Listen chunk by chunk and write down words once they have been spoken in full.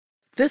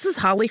This is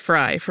Holly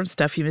Fry from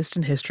Stuff You Missed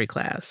in History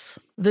Class.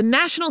 The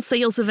national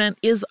sales event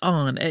is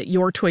on at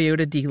your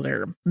Toyota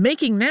dealer,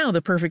 making now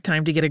the perfect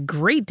time to get a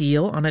great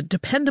deal on a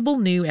dependable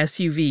new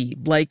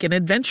SUV, like an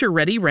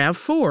adventure-ready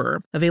RAV4.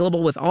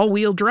 Available with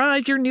all-wheel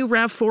drive, your new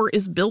RAV4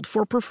 is built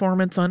for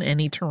performance on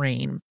any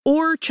terrain.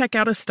 Or check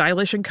out a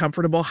stylish and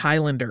comfortable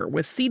Highlander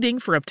with seating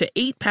for up to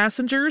 8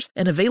 passengers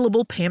and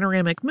available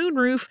panoramic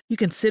moonroof. You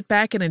can sit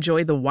back and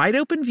enjoy the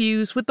wide-open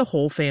views with the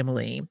whole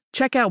family.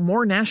 Check out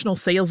more national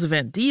sales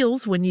event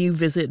deals when you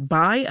visit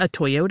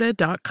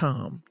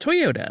buyatoyota.com.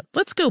 Toyota,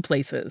 let's go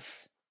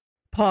places.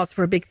 Pause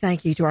for a big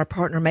thank you to our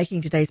partner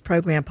making today's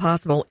program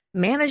possible.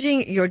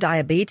 Managing your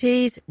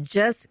diabetes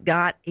just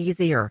got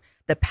easier.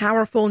 The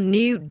powerful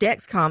new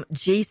Dexcom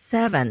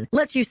G7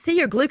 lets you see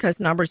your glucose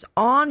numbers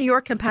on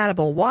your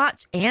compatible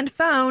watch and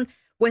phone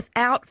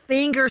without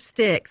finger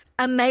sticks.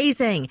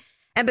 Amazing.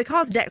 And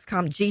because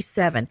Dexcom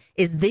G7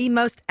 is the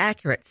most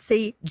accurate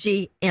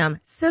CGM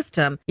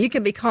system, you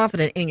can be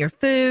confident in your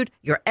food,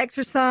 your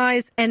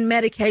exercise, and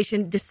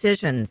medication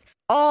decisions.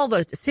 All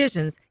those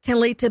decisions can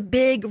lead to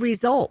big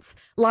results,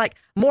 like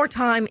more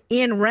time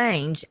in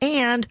range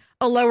and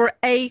a lower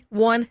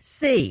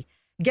A1C.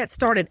 Get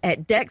started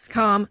at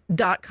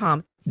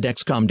Dexcom.com.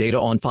 Dexcom data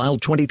on file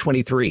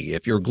 2023.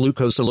 If your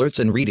glucose alerts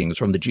and readings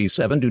from the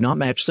G7 do not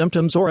match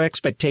symptoms or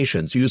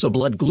expectations, use a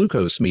blood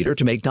glucose meter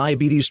to make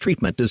diabetes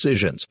treatment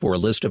decisions. For a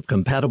list of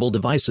compatible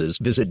devices,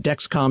 visit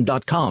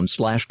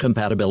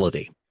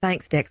Dexcom.com/compatibility.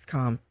 Thanks,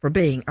 Dexcom, for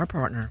being our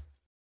partner.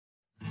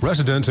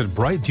 Residents at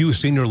Brightview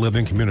Senior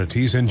Living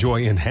Communities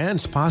enjoy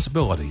enhanced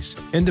possibilities,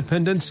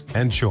 independence,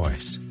 and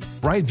choice.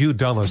 Brightview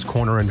Dulles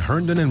Corner in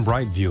Herndon and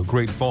Brightview,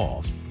 Great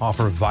Falls,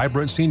 offer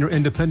vibrant senior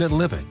independent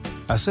living,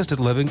 assisted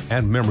living,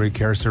 and memory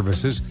care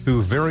services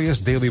through various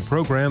daily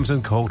programs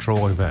and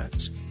cultural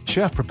events.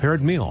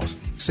 Chef-prepared meals,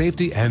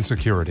 safety and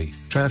security,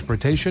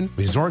 transportation,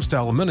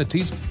 resort-style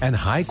amenities, and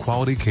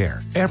high-quality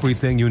care.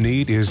 Everything you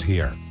need is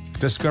here.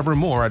 Discover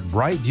more at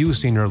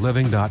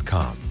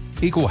brightviewseniorliving.com.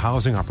 Equal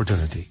housing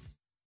opportunity.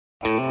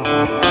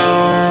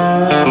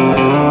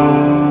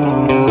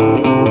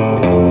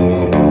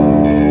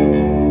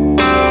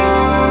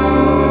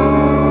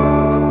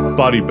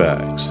 Body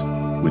Bags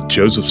with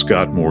Joseph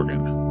Scott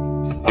Morgan.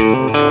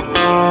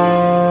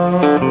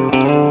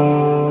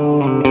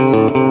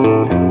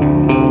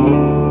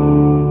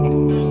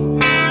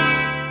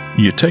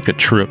 You take a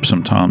trip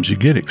sometimes, you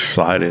get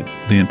excited.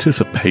 The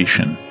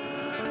anticipation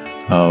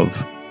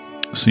of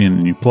seeing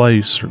a new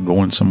place or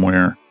going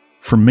somewhere.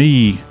 For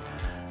me,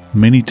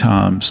 many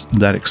times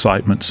that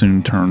excitement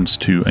soon turns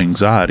to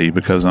anxiety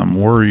because I'm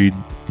worried,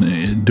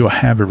 do I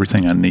have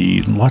everything I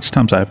need? Lots of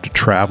times I have to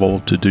travel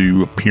to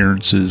do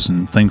appearances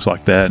and things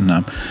like that, and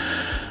I'm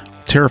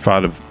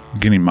terrified of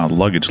getting my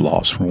luggage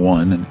lost, for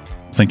one, and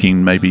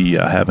thinking maybe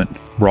I haven't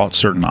brought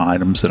certain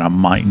items that I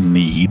might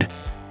need.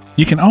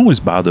 You can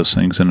always buy those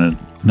things in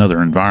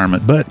another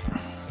environment, but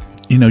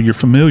you're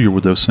familiar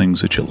with those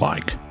things that you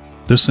like,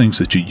 those things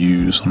that you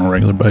use on a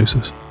regular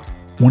basis.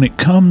 When it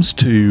comes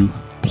to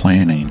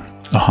planning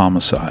a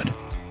homicide,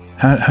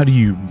 how do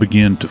you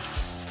begin to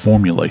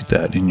formulate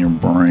that in your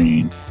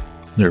brain?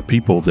 There are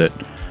people that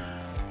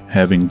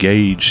have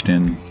engaged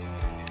in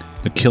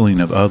the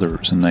killing of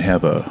others, and they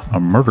have a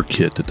murder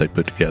kit that they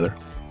put together.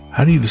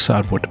 How do you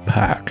decide what to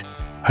pack?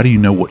 How do you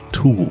know what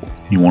tool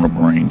you want to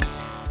bring?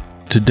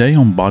 Today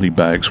on Body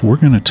Bags, we're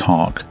going to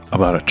talk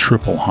about a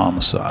triple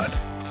homicide.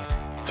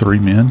 3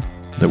 men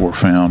that were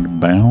found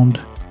bound,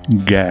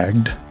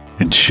 gagged,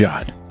 and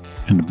shot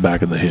in the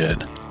back of the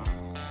head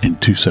in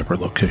 2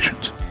 separate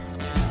locations.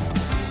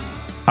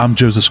 I'm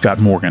Joseph Scott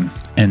Morgan,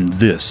 and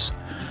this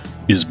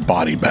is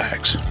Body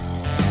Bags.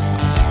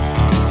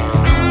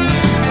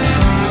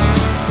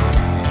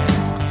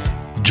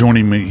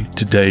 Joining me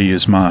today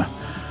is my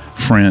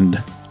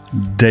friend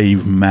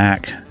Dave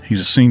Mack.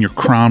 He's a senior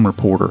crime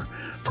reporter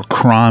for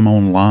Crime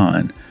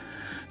Online.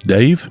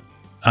 Dave,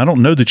 I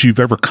don't know that you've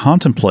ever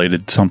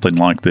contemplated something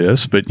like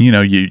this, but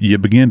you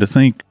begin to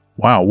think,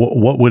 wow,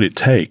 what would it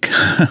take?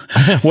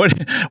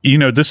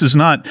 This is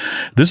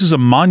a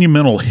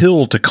monumental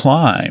hill to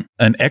climb,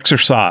 an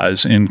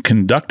exercise in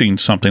conducting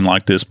something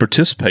like this,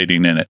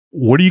 participating in it.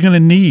 What are you going to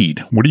need?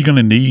 What are you going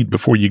to need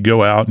before you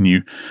go out and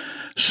you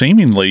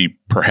seemingly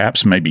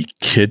perhaps maybe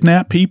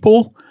kidnap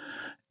people?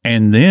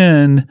 And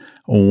then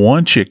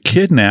once you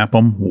kidnap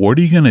them, what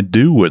are you going to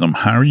do with them?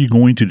 How are you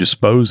going to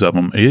dispose of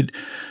them?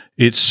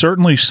 It's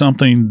certainly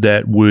something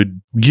that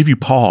would give you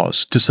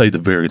pause, to say the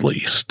very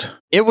least.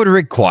 It would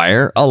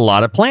require a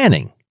lot of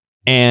planning,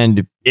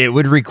 and it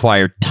would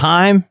require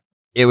time.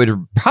 It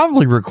would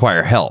probably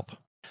require help.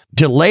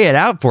 To lay it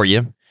out for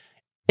you,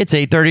 it's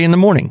 8:30 in the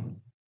morning,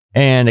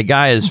 and a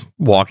guy is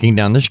walking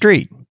down the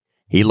street.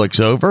 He looks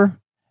over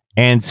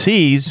and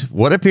sees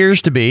what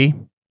appears to be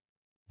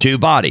 2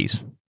 bodies,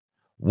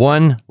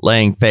 one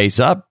laying face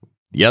up,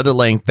 the other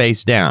laying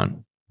face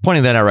down.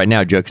 Pointing that out right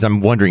now, Joe, because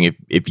I'm wondering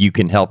if you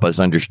can help us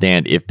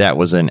understand if that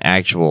was an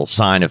actual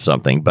sign of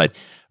something. But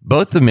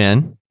both the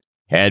men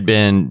had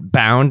been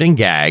bound and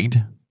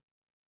gagged,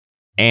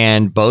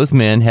 and both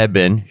men had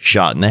been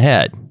shot in the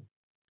head.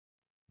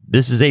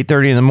 This is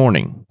 8:30 in the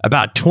morning.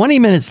 About 20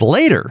 minutes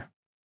later,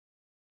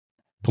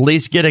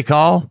 police get a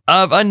call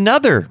of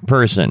another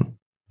person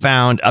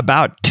found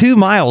about 2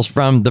 miles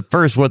from the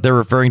first, what they're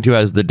referring to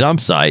as the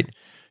dump site.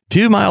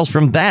 2 miles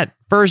from that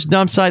first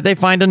dump site, they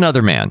find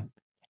another man.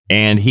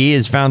 And he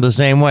is found the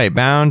same way,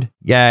 bound,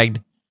 gagged,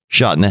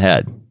 shot in the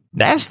head.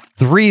 That's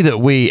 3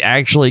 that we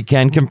actually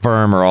can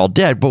confirm are all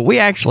dead, but we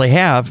actually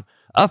have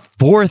a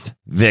 4th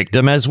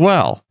victim as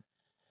well.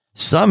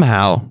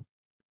 Somehow,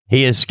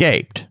 he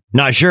escaped.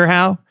 Not sure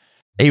how.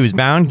 He was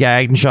bound,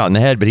 gagged, and shot in the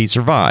head, but he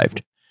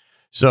survived.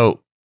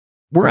 So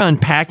we're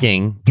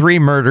unpacking 3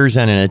 murders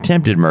and an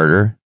attempted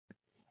murder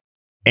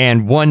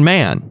and 1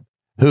 man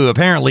who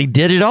apparently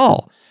did it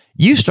all.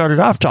 You started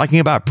off talking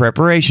about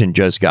preparation,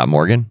 Joe Scott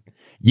Morgan.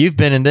 You've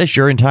been in this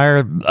your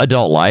entire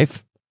adult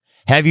life.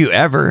 Have you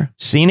ever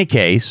seen a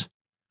case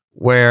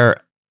where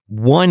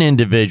one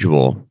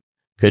individual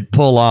could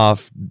pull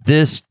off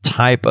this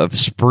type of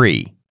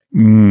spree?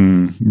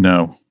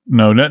 No,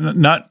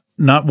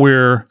 not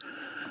where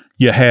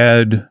you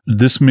had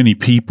this many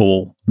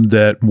people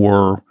that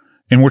were,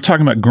 and we're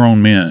talking about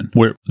grown men,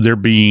 where they're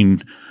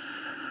being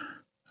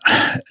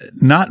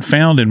not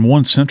found in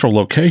one central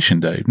location,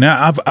 Dave.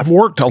 Now, I've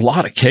worked a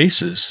lot of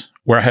cases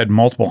where I had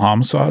multiple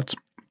homicides,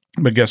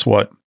 but guess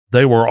what?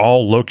 They were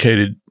all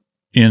located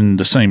in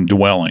the same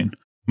dwelling.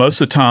 Most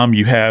of the time,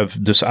 you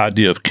have this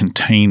idea of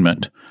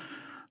containment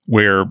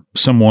where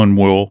someone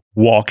will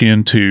walk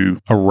into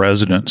a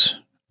residence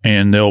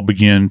and they'll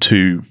begin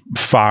to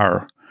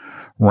fire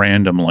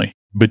randomly.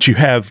 But you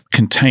have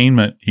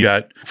containment. You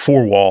got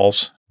 4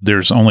 walls.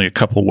 There's only a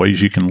couple of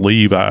ways you can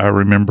leave. I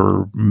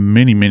remember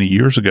many, many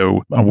years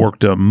ago, I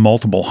worked a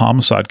multiple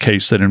homicide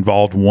case that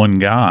involved one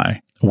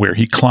guy where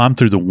he climbed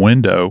through the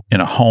window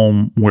in a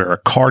home where a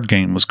card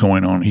game was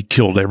going on. He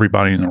killed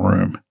everybody in the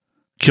room.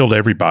 Killed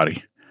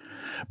everybody.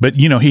 But,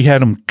 you know, he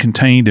had them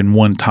contained in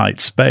one tight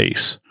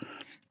space.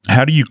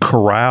 How do you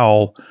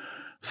corral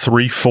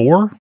 3,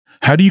 4?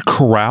 How do you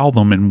corral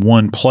them in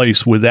one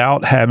place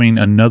without having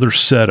another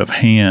set of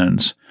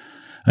hands,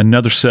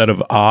 another set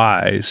of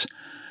eyes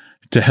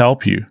to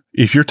help you?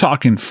 If you're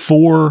talking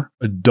 4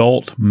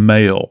 adult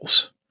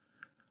males,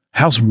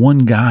 how's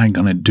one guy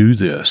going to do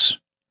this?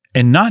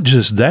 And not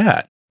just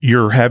that,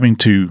 you're having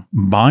to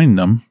bind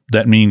them.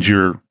 That means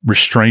you're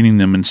restraining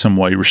them in some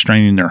way,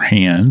 restraining their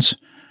hands,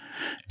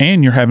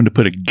 and you're having to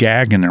put a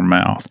gag in their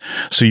mouth.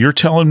 So you're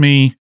telling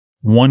me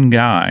one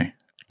guy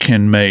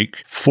can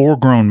make 4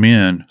 grown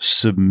men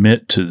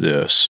submit to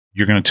this.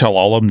 You're going to tell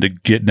all of them to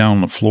get down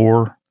on the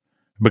floor?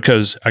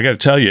 Because I got to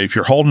tell you, if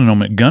you're holding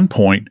them at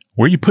gunpoint,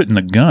 where are you putting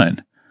the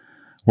gun?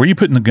 Where are you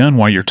putting the gun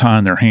while you're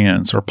tying their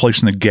hands or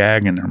placing a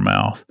gag in their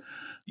mouth?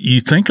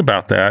 You think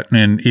about that,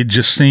 and it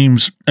just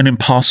seems an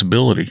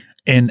impossibility.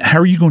 And how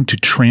are you going to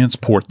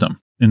transport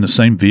them? In the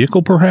same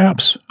vehicle,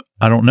 perhaps?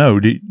 I don't know.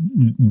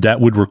 That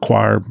would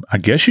require, I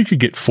guess you could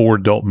get 4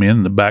 adult men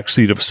in the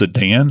backseat of a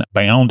sedan,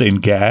 bound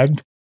and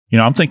gagged. You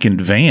know, I'm thinking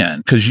van,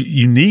 because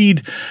you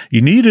need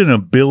an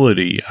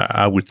ability,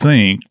 I would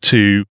think,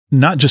 to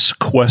not just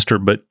sequester,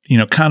 but, you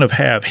know, kind of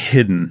have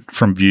hidden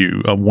from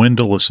view, a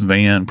windowless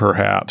van,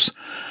 perhaps.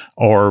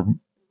 Or,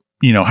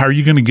 you know, how are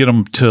you going to get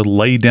them to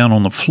lay down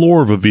on the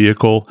floor of a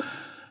vehicle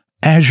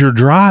as you're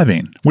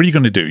driving? What are you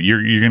going to do?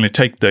 You're going to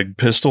take the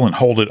pistol and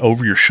hold it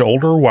over your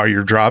shoulder while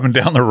you're driving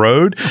down the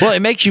road? Well, it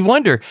makes you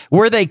wonder,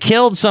 were they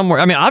killed somewhere?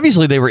 I mean,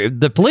 obviously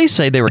the police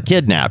say they were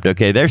kidnapped.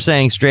 Okay. They're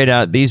saying straight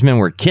out, these men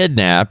were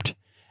kidnapped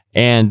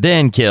and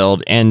then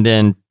killed and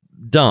then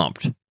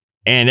dumped.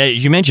 And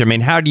as you mentioned, I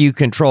mean, how do you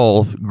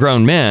control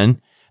grown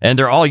men? And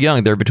they're all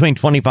young. They're between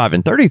 25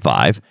 and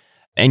 35.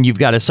 And you've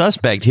got a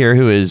suspect here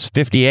who is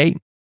 58.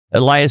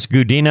 Elias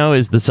Gudino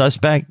is the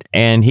suspect,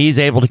 and he's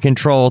able to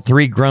control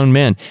 3 grown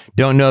men.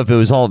 Don't know if it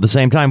was all at the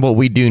same time. What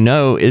we do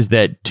know is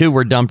that 2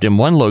 were dumped in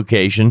one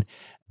location.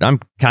 I'm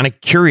kind of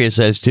curious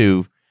as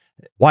to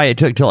why it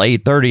took till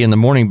 8:30 in the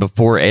morning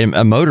before a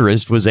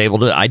motorist was able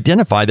to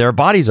identify their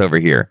bodies over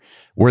here.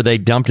 Were they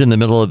dumped in the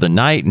middle of the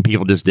night and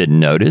people just didn't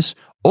notice?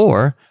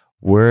 Or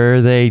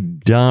were they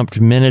dumped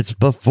minutes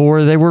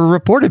before they were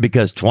reported?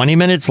 Because 20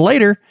 minutes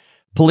later,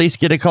 police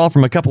get a call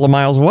from a couple of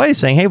miles away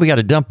saying, hey, we got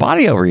a dump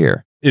body over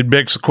here. It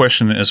begs the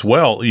question as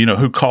well, you know,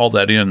 who called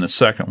that in, the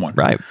second one?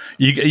 Right.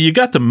 You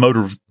got the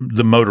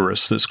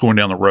motorist that's going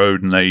down the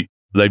road, and they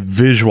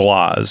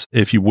visualize,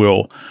 if you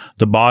will,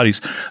 the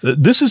bodies.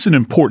 This is an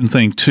important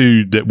thing,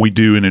 too, that we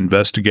do in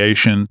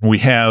investigation. We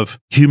have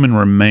human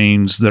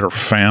remains that are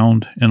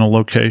found in a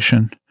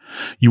location.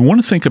 You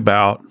want to think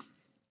about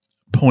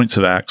points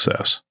of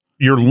access.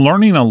 You're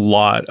learning a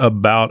lot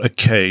about a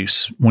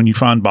case when you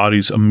find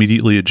bodies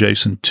immediately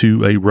adjacent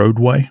to a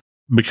roadway,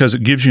 because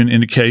it gives you an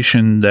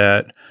indication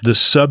that the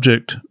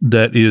subject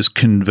that is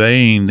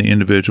conveying the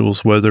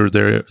individuals, whether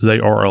they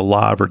are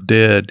alive or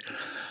dead,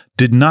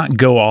 did not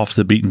go off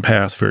the beaten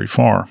path very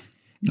far.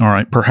 All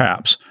right,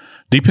 perhaps.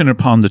 Depending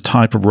upon the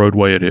type of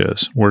roadway it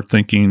is. We're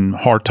thinking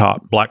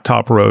hardtop,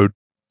 blacktop road,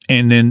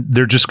 and then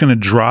they're just going to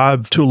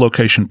drive to a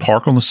location,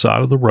 park on the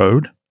side of the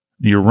road.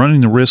 You're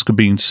running the risk of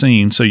being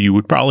seen, so you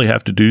would probably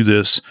have to do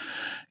this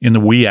in the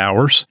wee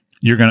hours.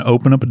 You're going to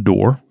open up a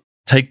door,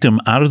 take them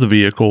out of the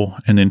vehicle,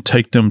 and then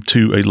take them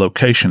to a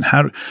location.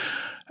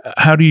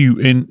 How do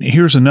you, and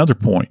here's another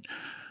point,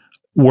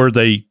 were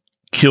they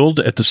killed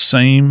at the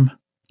same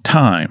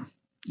time?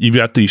 You've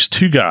got these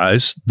two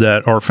guys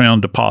that are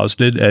found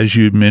deposited, as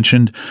you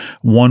mentioned.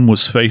 One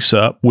was face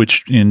up,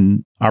 which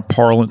in our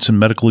parlance in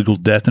medical legal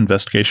death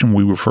investigation,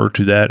 we refer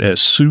to that as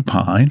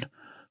supine,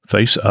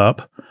 face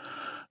up.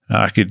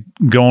 I could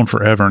go on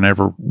forever and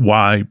ever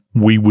why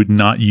we would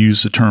not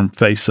use the term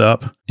face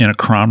up in a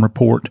crime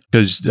report,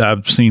 because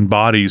I've seen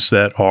bodies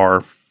that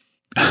are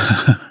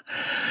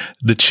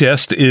the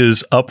chest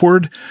is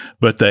upward,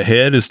 but the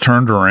head is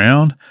turned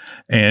around.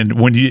 And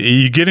when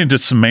you get into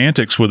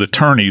semantics with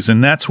attorneys,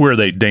 and that's where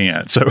they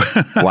dance. So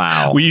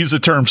wow. We use the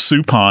term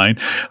supine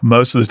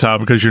most of the time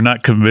because you're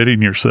not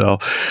committing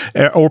yourself,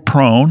 or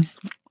prone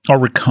or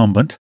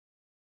recumbent.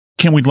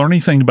 Can we learn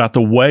anything about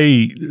the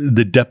way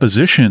the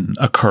deposition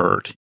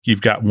occurred?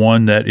 You've got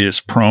one that is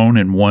prone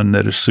and one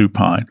that is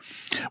supine.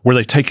 Were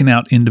they taken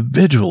out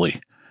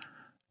individually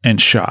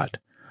and shot?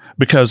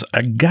 Because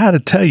I got to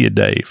tell you,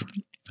 Dave,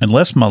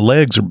 unless my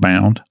legs are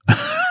bound,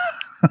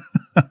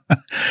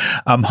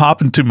 I'm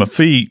hopping to my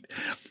feet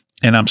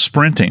and I'm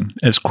sprinting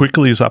as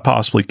quickly as I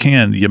possibly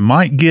can. You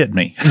might get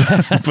me,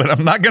 but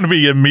I'm not going to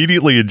be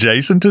immediately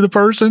adjacent to the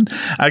person.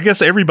 I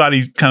guess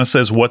everybody kind of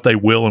says what they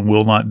will and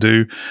will not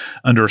do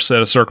under a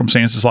set of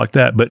circumstances like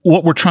that. But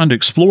what we're trying to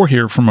explore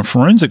here from a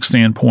forensic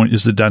standpoint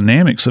is the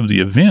dynamics of the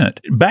event.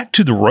 Back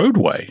to the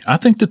roadway, I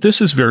think that this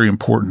is very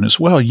important as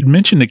well. You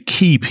mentioned a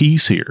key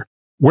piece here.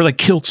 Were they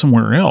killed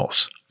somewhere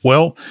else?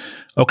 Well,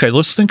 okay,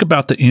 let's think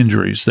about the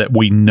injuries that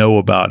we know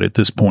about at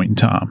this point in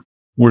time.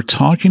 We're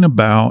talking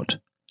about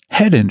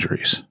head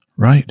injuries,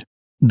 right?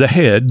 The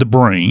head, the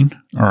brain,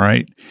 all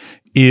right,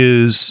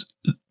 is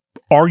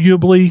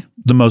arguably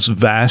the most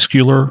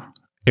vascular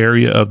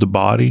area of the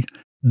body.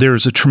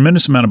 There's a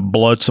tremendous amount of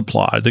blood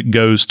supply that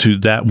goes to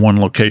that one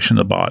location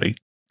of the body.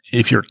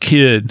 If you're a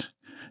kid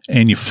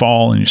and you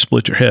fall and you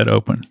split your head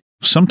open,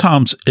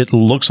 sometimes it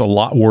looks a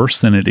lot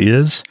worse than it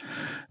is,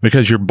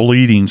 because you're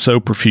bleeding so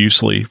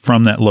profusely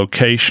from that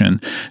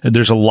location.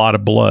 There's a lot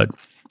of blood.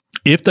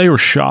 If they were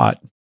shot,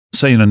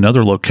 say, in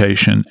another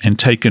location and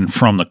taken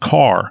from the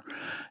car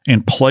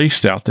and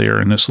placed out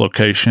there in this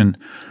location,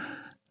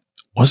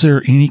 was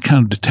there any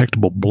kind of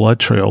detectable blood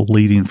trail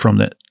leading from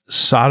that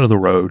side of the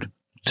road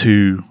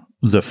to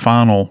the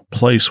final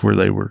place where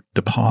they were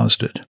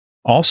deposited?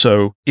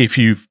 Also, if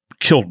you've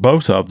killed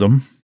both of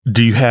them,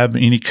 do you have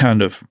any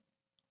kind of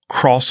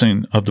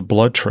crossing of the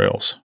blood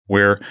trails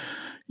where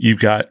you've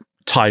got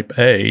type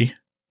A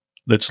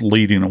that's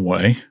leading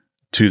away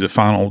to the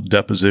final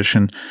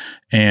deposition,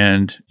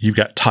 and you've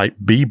got type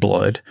B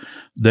blood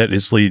that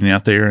is leading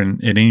out there?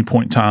 And at any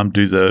point in time,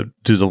 do the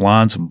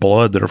lines of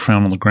blood that are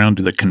found on the ground,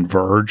 do they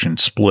converge and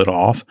split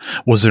off?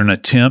 Was there an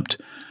attempt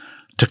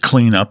to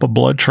clean up a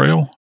blood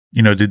trail?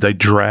 Did they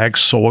drag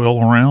soil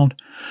around?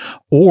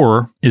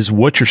 Or is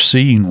what you're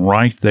seeing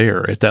right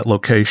there at that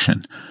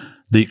location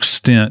the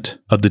extent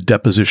of the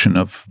deposition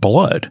of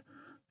blood?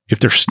 If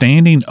they're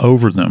standing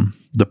over them,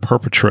 the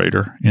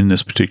perpetrator in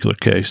this particular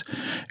case,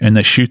 and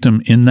they shoot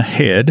them in the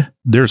head,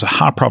 there's a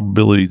high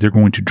probability they're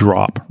going to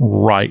drop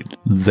right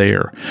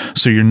there.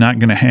 So you're not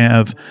going to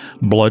have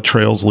blood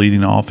trails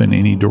leading off in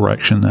any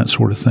direction, that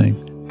sort of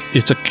thing.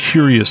 It's a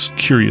curious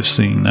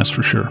scene, that's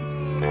for sure.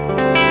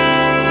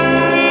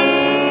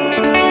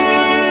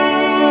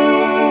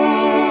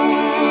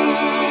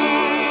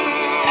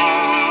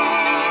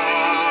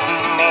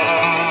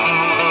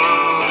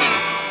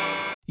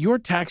 Your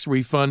tax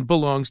refund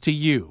belongs to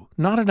you,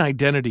 not an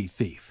identity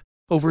thief.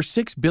 Over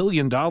 $6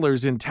 billion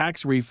in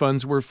tax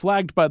refunds were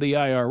flagged by the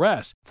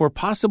IRS for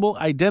possible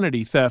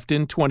identity theft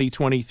in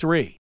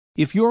 2023.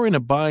 If you're in a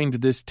bind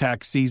this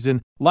tax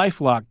season,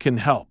 LifeLock can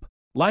help.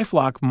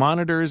 LifeLock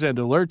monitors and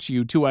alerts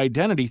you to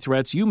identity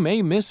threats you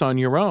may miss on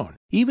your own,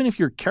 even if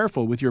you're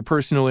careful with your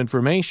personal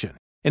information.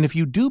 And if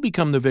you do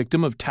become the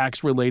victim of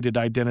tax-related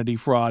identity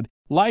fraud,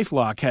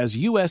 LifeLock has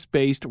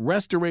U.S.-based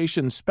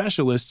restoration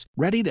specialists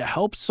ready to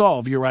help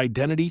solve your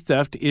identity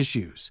theft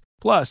issues.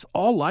 Plus,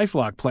 all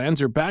LifeLock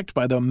plans are backed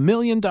by the $1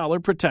 Million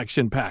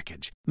Protection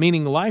Package,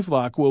 meaning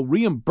LifeLock will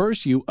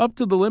reimburse you up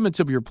to the limits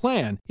of your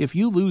plan if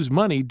you lose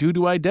money due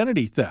to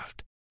identity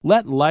theft.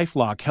 Let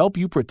LifeLock help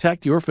you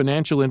protect your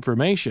financial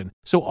information,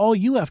 so all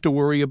you have to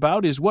worry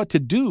about is what to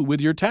do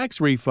with your tax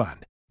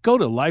refund. Go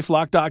to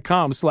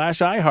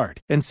LifeLock.com/iHeart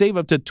and save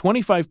up to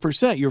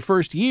 25% your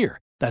first year.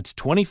 That's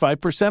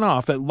 25%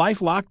 off at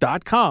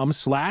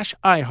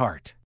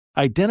LifeLock.com/iHeart.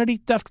 Identity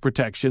theft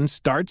protection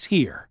starts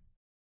here.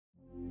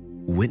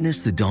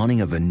 Witness the dawning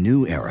of a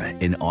new era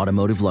in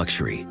automotive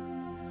luxury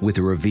with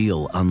a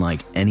reveal unlike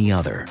any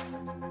other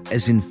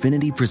as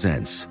Infiniti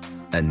presents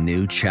a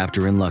new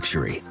chapter in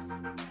luxury,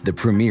 the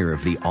premiere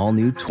of the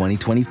all-new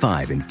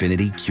 2025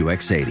 Infiniti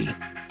QX80.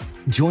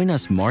 Join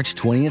us March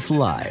 20th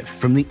live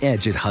from the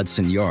Edge at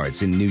Hudson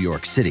Yards in New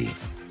York City,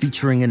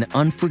 featuring an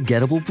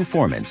unforgettable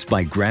performance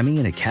by Grammy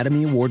and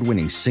Academy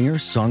Award-winning singer,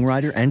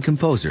 songwriter, and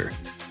composer,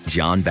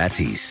 Jon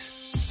Batiste.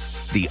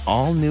 The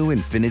all-new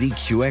Infiniti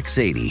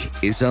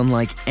QX80 is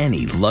unlike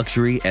any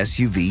luxury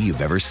SUV you've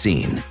ever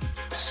seen.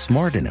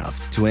 Smart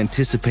enough to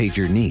anticipate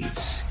your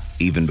needs,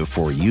 even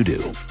before you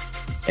do.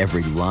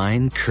 Every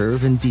line,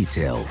 curve, and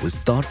detail was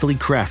thoughtfully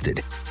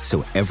crafted,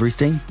 so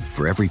everything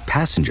for every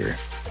passenger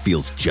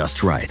feels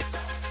just right.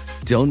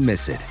 Don't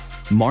miss it.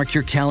 Mark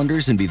your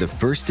calendars and be the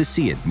first to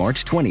see it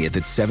March 20th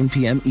at 7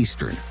 p.m.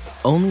 Eastern,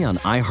 only on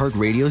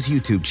iHeartRadio's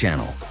YouTube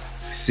channel.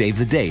 Save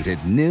the date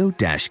at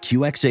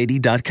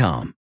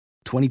new-QX80.com.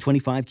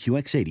 2025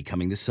 QX80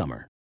 coming this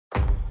summer.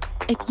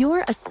 If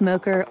you're a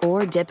smoker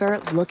or dipper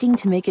looking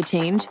to make a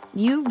change,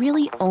 you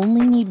really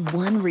only need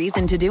one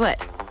reason to do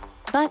it.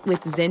 But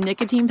with Zyn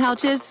nicotine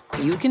pouches,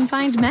 you can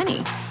find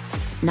many.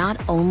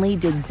 Not only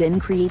did Zyn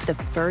create the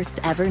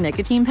first ever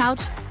nicotine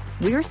pouch,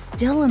 we're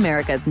still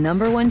America's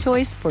 #1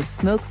 choice for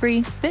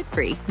smoke-free,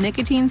 spit-free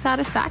nicotine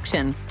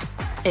satisfaction.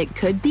 It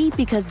could be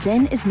because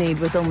Zyn is made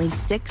with only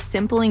 6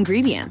 simple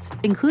ingredients,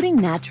 including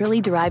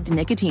naturally derived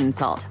nicotine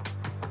salt.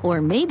 Or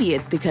maybe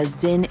it's because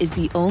Zyn is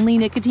the only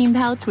nicotine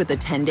pouch with a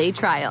 10-day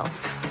trial.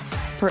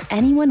 For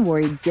anyone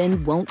worried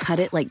Zyn won't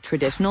cut it like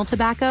traditional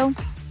tobacco,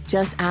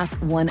 just ask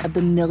one of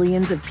the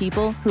millions of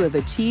people who have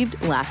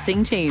achieved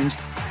lasting change.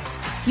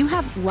 You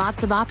have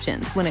lots of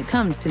options when it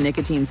comes to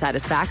nicotine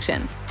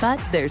satisfaction,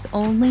 but there's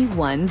only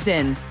one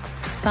Zyn.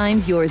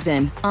 Find your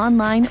Zyn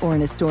online or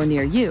in a store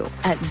near you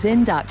at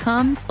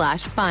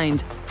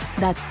zyn.com/find.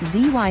 That's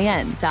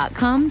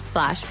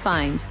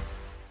ZYN.com/find.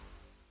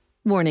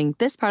 Warning,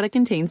 this product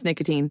contains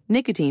nicotine.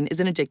 Nicotine is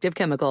an addictive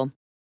chemical.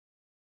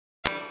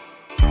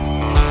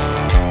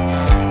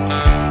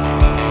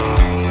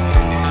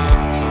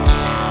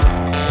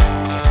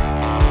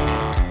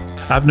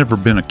 I've never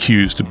been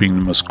accused of being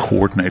the most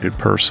coordinated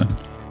person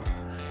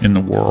in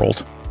the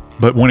world.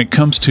 But when it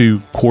comes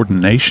to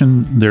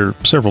coordination, there are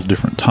several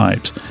different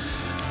types.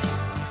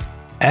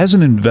 As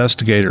an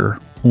investigator,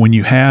 when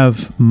you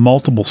have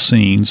multiple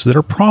scenes that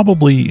are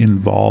probably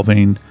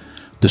involving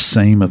the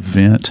same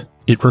event,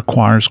 it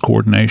requires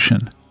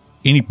coordination.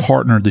 Any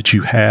partner that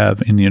you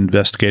have in the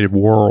investigative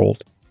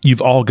world,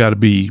 you've all got to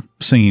be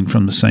singing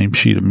from the same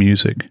sheet of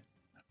music,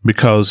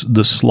 because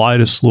the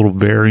slightest little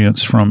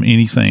variance from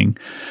anything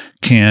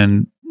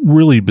can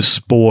really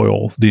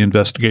bespoil the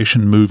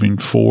investigation moving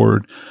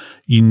forward.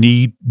 You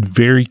need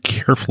very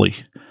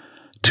carefully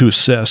to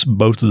assess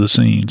both of the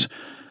scenes,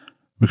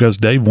 because,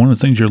 Dave, one of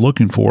the things you're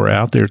looking for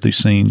out there at these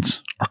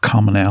scenes are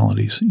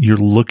commonalities. You're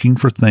looking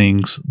for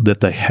things that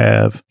they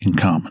have in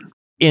common.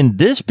 In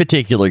this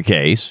particular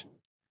case,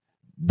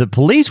 the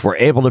police were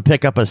able to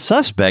pick up a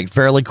suspect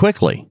fairly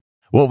quickly.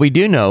 What we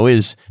do know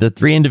is the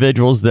 3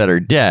 individuals that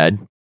are dead,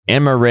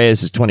 Emma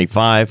Reyes is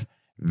 25,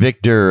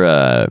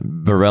 Victor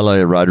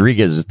Varela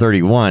Rodriguez is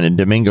 31, and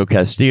Domingo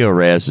Castillo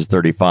Reyes is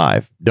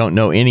 35. Don't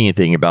know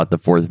anything about the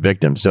 4th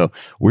victim. So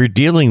we're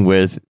dealing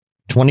with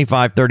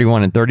 25,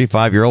 31, and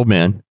 35-year-old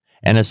men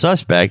and a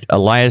suspect,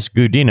 Elias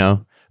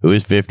Gudino, who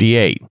is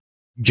 58.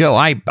 Joe,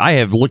 I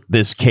have looked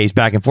this case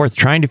back and forth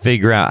trying to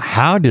figure out,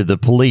 how did the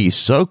police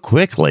so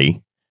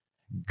quickly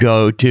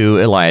go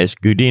to Elias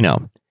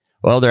Gudino?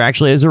 Well, there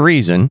actually is a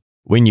reason.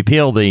 When you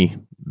peel the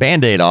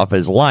Band-Aid off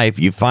his life,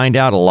 you find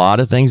out a lot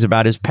of things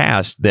about his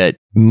past that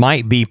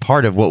might be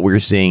part of what we're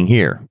seeing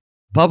here.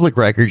 Public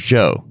records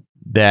show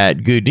that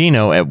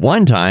Gudino at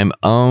one time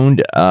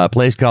owned a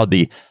place called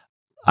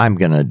I'm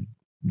going to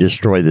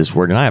destroy this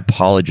word, and I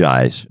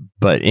apologize,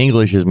 but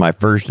English is my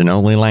first and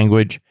only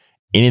language.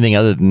 Anything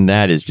other than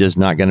that is just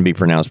not going to be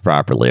pronounced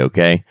properly,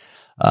 okay?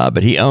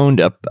 But he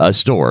owned a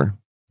store,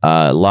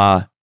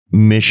 La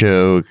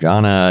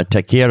Michoacana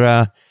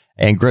Taqueria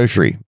and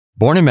Grocery.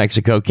 Born in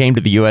Mexico, came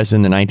to the U.S.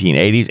 in the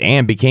 1980s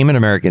and became an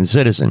American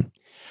citizen.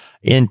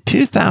 In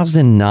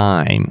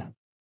 2009,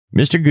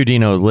 Mr.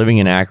 Gudino was living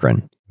in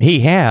Akron.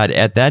 He had,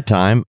 at that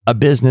time, a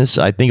business.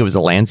 I think it was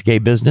a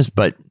landscape business,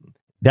 but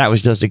that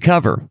was just a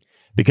cover,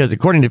 because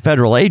according to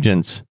federal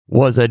agents,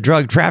 was a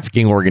drug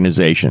trafficking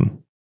organization.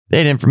 They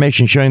had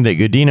information showing that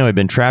Gudino had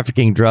been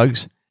trafficking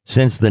drugs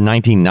since the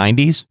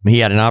 1990s. He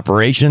had an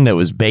operation that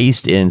was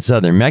based in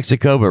southern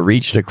Mexico, but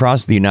reached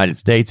across the United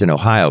States in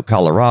Ohio,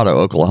 Colorado,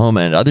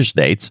 Oklahoma, and other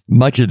states.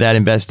 Much of that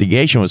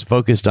investigation was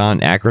focused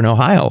on Akron,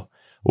 Ohio,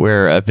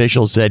 where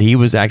officials said he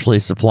was actually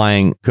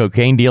supplying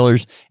cocaine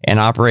dealers and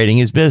operating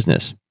his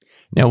business.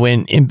 Now,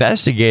 when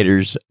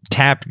investigators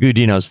tapped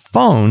Gudino's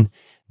phone,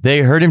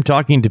 they heard him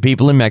talking to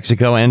people in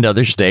Mexico and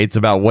other states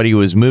about what he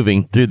was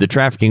moving through the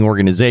trafficking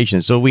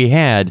organization. So we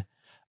had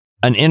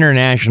an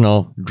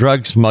international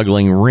drug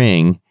smuggling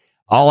ring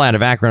all out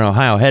of Akron,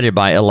 Ohio, headed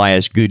by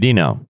Elias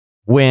Gudino.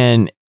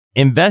 When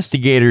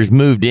investigators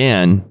moved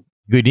in,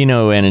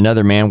 Gudino and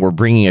another man were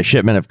bringing a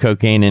shipment of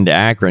cocaine into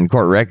Akron.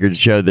 Court records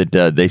show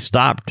that they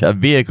stopped a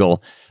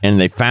vehicle and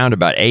they found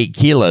about 8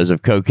 kilos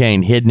of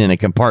cocaine hidden in a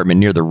compartment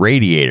near the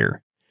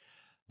radiator.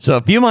 So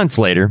a few months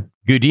later,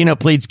 Gudino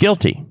pleads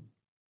guilty.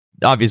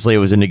 Obviously, it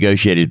was a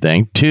negotiated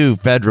thing. 2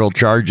 federal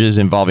charges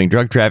involving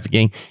drug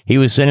trafficking. He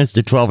was sentenced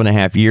to 12 and a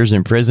half years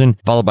in prison,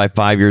 followed by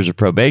 5 years of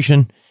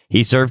probation.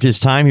 He served his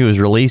time. He was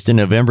released in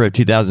November of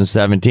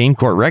 2017.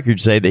 Court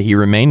records say that he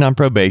remained on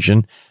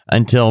probation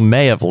until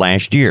May of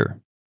last year.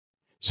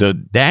 So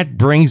that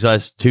brings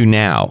us to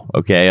now,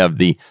 okay, of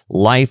the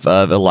life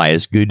of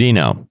Elias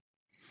Gudino.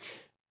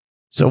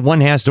 So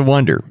one has to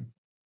wonder,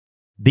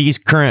 these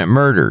current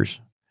murders,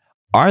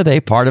 are they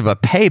part of a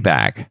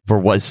payback for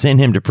what sent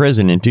him to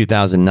prison in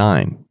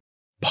 2009?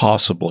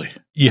 Possibly.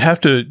 You have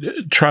to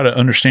try to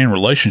understand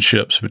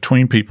relationships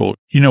between people.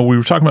 We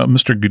were talking about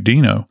Mr.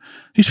 Gudino.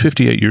 He's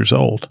 58 years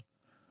old.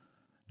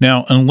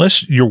 Now,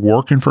 unless you're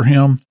working for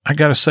him, I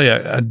got to say,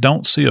 I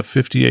don't see a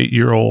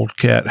 58-year-old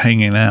cat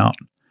hanging out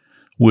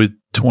with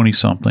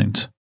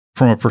 20-somethings.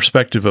 From a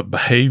perspective of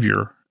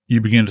behavior,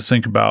 you begin to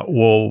think about,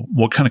 well,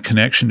 what kind of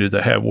connection did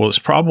they have? Well, it's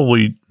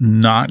probably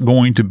not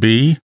going to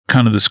be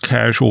kind of this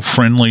casual,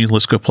 friendly,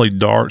 let's go play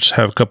darts,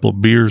 have a couple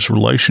of beers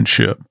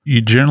relationship. You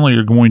generally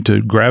are going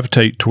to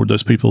gravitate toward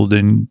those people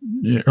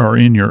that are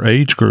in your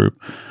age group.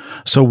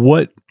 So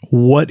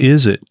what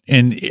is it?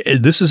 And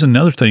this is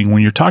another thing.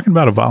 When you're talking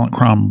about a violent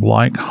crime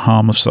like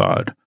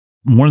homicide,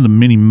 one of the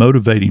many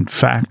motivating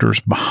factors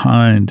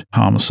behind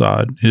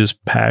homicide is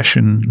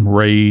passion,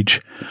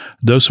 rage,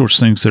 those sorts of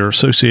things that are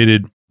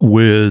associated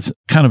with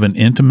kind of an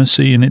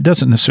intimacy. And it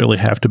doesn't necessarily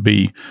have to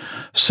be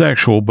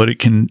sexual, but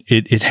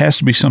it has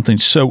to be something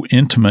so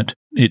intimate.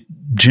 It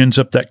gins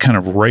up that kind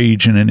of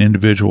rage in an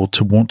individual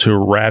to want to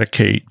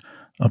eradicate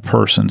a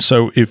person.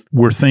 So if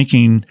we're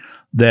thinking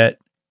that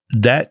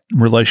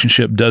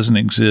relationship doesn't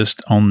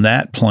exist on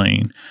that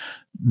plane,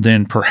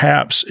 then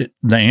perhaps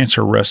the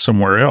answer rests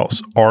somewhere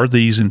else. Are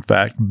these, in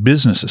fact,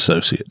 business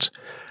associates?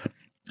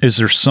 Is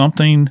there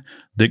something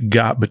that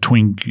got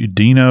between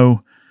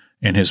Gudino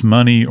and his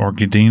money, or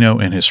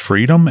Gudino and his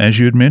freedom, as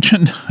you had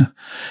mentioned?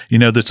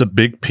 That's a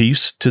big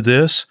piece to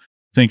this.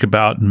 Think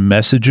about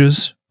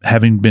messages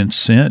having been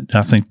sent.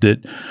 I think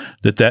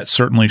that's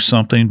certainly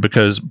something,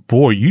 because,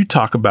 boy, you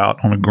talk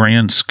about on a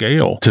grand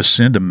scale to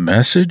send a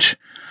message,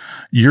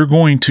 you're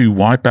going to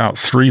wipe out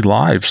 3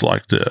 lives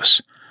like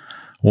this.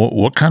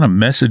 What kind of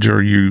message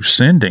are you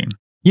sending?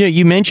 Yeah,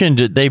 you mentioned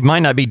they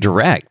might not be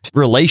direct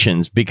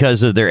relations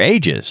because of their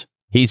ages.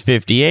 He's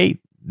 58.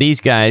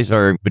 These guys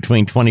are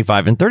between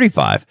 25 and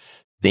 35.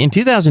 In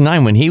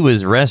 2009, when he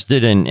was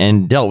arrested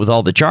and dealt with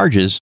all the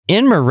charges,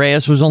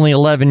 Murderous was only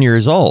 11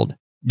 years old.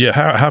 Yeah,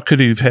 how could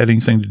he have had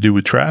anything to do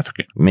with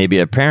trafficking? Maybe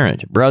a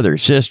parent, brother,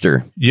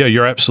 sister. Yeah,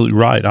 you're absolutely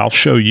right. I'll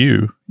show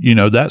you,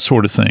 that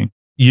sort of thing.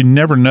 You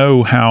never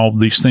know how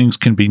these things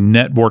can be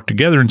networked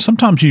together. And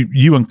sometimes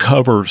you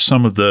uncover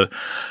some of the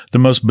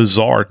most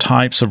bizarre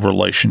types of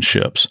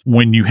relationships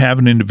when you have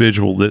an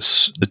individual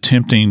that's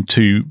attempting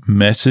to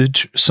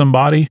message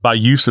somebody by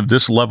use of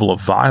this level of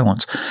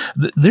violence.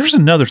 There's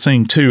another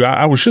thing, too.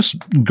 I was just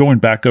going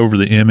back over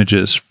the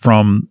images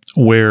from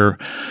where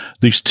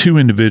these 2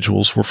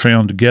 individuals were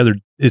found together.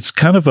 It's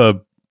kind of a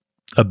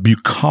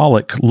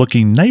bucolic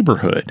looking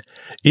neighborhood.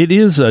 It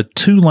is a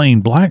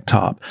 2-lane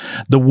blacktop.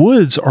 The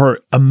woods are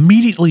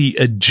immediately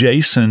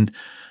adjacent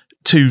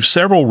to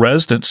several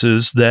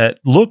residences that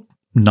look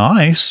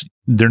nice.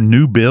 They're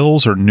new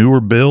builds or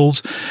newer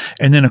builds.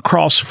 And then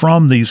across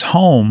from these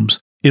homes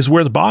is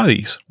where the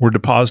bodies were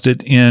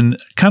deposited in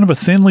kind of a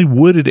thinly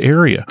wooded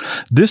area.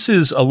 This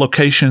is a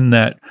location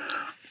that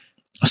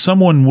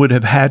someone would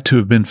have had to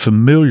have been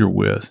familiar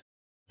with.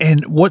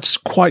 And what's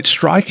quite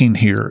striking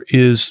here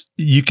is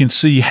you can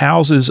see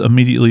houses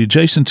immediately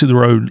adjacent to the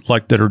road,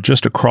 like that are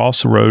just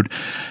across the road.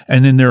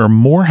 And then there are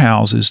more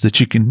houses that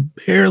you can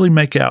barely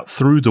make out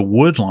through the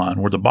wood line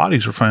where the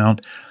bodies are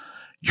found.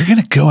 You're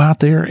going to go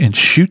out there and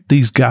shoot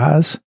these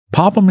guys,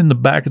 pop them in the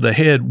back of the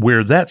head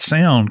where that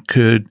sound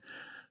could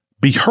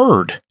be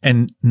heard.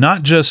 And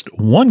not just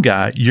one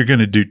guy, you're going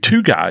to do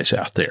 2 guys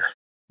out there.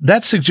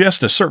 That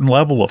suggests a certain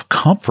level of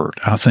comfort,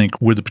 I think,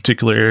 with a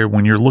particular area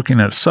when you're looking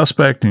at a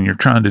suspect and you're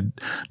trying to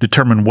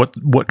determine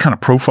what kind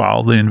of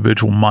profile the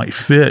individual might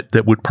fit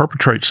that would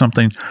perpetrate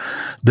something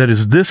that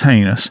is this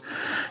heinous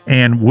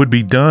and would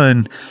be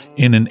done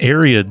in an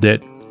area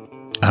that,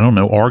 I don't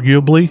know,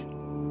 arguably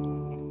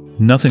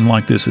nothing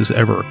like this has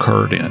ever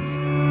occurred in.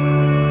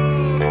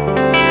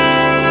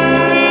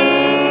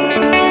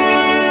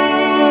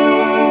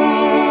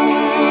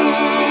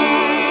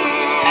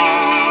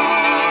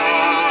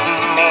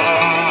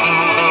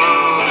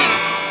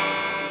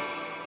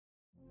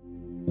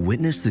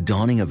 Witness the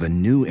dawning of a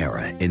new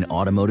era in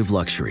automotive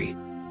luxury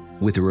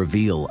with a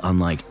reveal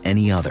unlike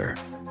any other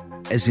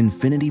as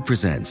Infiniti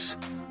presents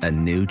a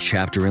new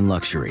chapter in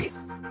luxury,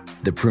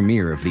 the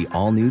premiere of the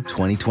all-new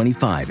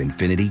 2025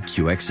 Infiniti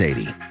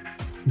QX80.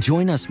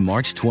 Join us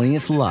March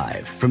 20th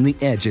live from the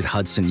Edge at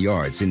Hudson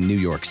Yards in New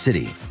York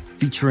City,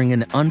 featuring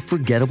an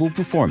unforgettable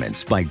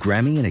performance by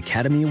Grammy and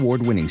Academy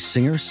Award-winning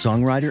singer,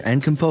 songwriter,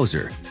 and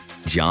composer,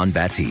 Jon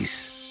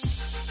Batiste.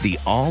 The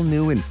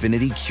all-new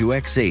Infiniti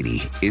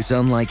QX80 is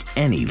unlike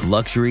any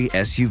luxury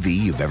SUV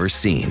you've ever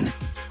seen.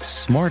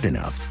 Smart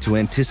enough to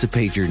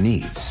anticipate your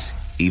needs,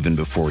 even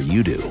before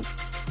you do.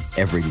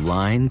 Every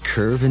line,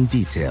 curve, and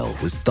detail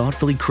was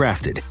thoughtfully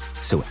crafted,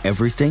 so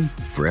everything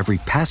for every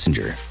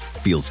passenger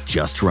feels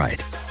just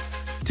right.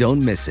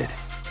 Don't miss it.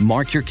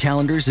 Mark your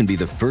calendars and be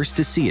the first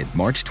to see it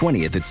March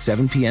 20th at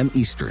 7 p.m.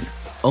 Eastern,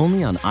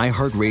 only on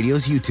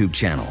iHeartRadio's YouTube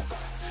channel.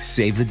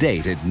 Save the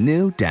date at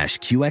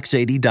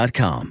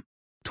new-QX80.com.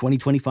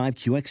 2025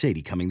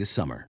 QX80 coming this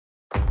summer.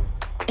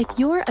 If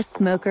you're a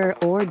smoker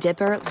or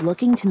dipper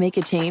looking to make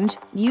a change,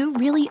 you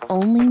really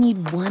only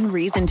need one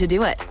reason to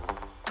do it.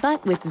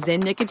 But with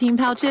Zyn nicotine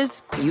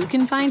pouches, you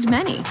can find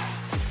many.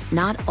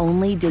 Not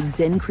only did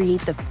Zyn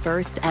create the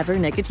first ever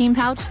nicotine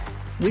pouch,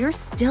 we're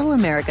still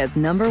America's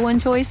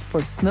 #1 choice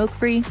for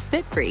smoke-free,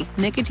 spit-free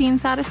nicotine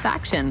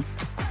satisfaction.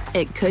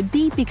 It could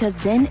be because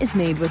Zyn is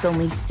made with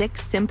only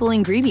 6 simple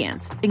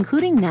ingredients,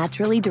 including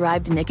naturally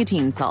derived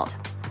nicotine salt.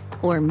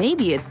 Or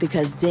maybe it's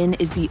because Zyn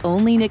is the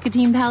only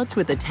nicotine pouch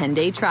with a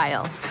 10-day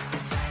trial.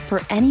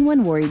 For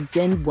anyone worried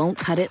Zyn won't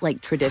cut it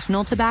like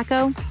traditional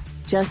tobacco,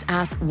 just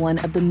ask one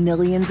of the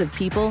millions of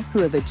people who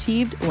have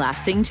achieved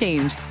lasting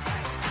change.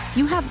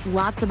 You have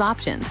lots of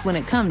options when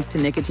it comes to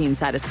nicotine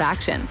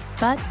satisfaction,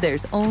 but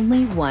there's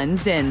only one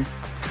Zyn.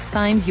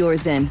 Find your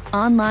Zyn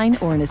online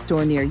or in a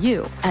store near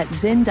you at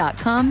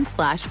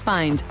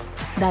zyn.com/find.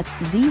 That's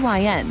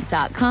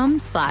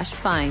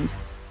ZYN.com/find.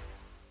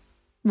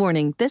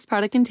 Warning, this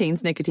product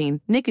contains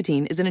nicotine.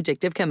 Nicotine is an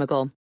addictive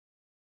chemical.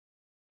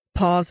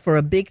 Pause for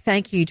a big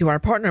thank you to our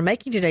partner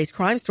making today's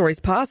crime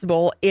stories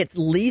possible. It's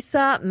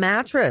Leesa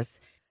Mattress.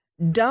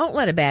 Don't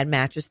let a bad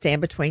mattress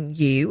stand between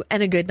you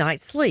and a good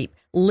night's sleep.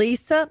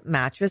 Leesa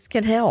Mattress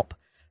can help.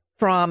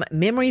 From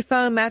memory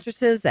foam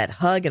mattresses that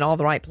hug in all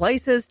the right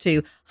places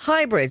to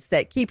hybrids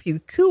that keep you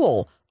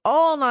cool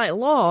all night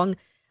long,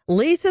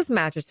 Leesa's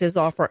mattresses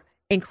offer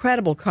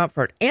incredible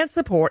comfort and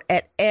support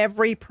at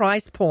every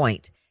price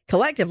point.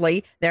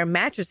 Collectively, their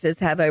mattresses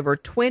have over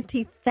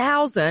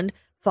 20,000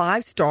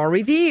 5-star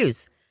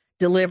reviews.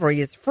 Delivery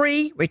is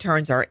free,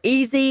 returns are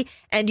easy,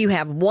 and you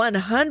have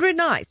 100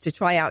 nights to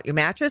try out your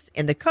mattress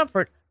in the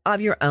comfort of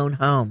your own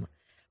home.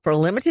 For a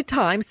limited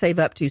time, save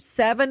up to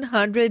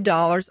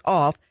 $700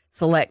 off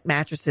select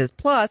mattresses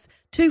plus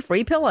 2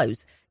 free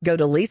pillows. Go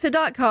to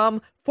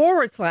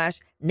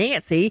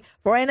Leesa.com/Nancy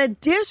for an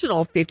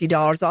additional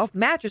 $50 off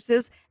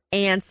mattresses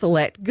and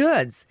select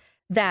goods.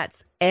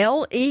 That's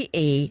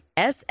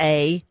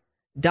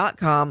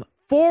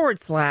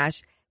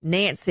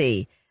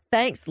LEESA.com/Nancy.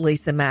 Thanks,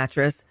 Leesa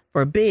Mattress,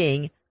 for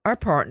being our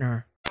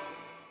partner.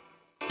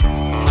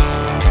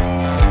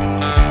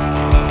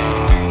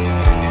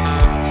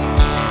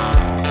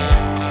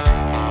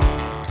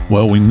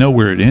 Well, we know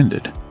where it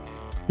ended.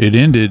 It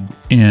ended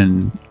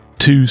in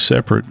 2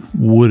 separate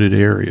wooded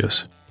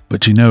areas.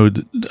 But you know,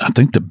 I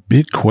think the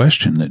big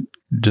question that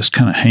just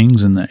kind of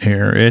hangs in the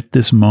air at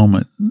this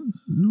moment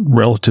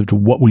relative to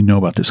what we know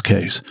about this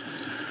case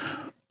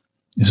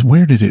is,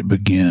 where did it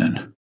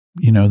begin?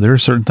 You know, there are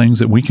certain things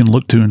that we can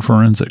look to in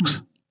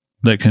forensics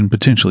that can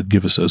potentially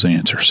give us those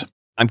answers.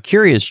 I'm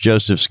curious,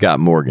 Joseph Scott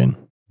Morgan.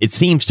 It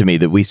seems to me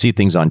that we see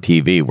things on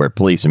TV where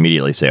police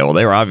immediately say, well,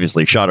 they were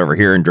obviously shot over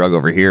here and drug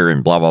over here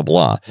and blah, blah,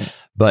 blah.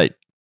 But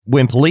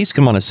when police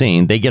come on a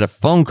scene, they get a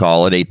phone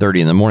call at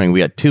 8:30 in the morning. We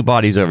got 2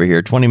 bodies over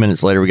here. 20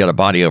 minutes later, we got a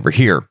body over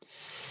here.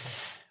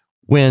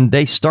 When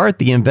they start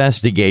the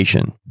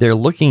investigation, they're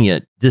looking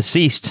at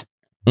deceased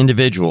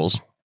individuals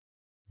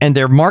and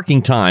they're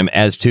marking time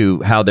as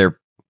to how they're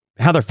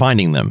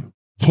finding them.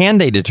 Can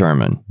they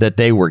determine that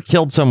they were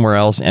killed somewhere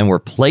else and were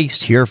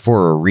placed here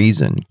for a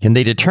reason? Can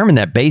they determine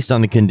that based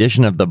on the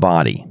condition of the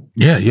body?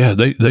 Yeah,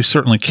 they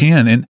certainly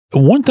can. And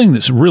one thing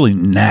that's really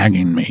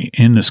nagging me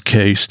in this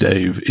case,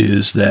 Dave,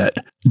 is that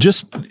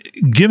just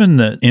given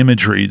the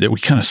imagery that we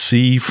kind of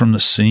see from the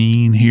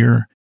scene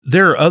here,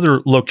 there are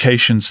other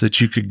locations that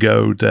you could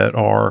go that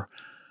are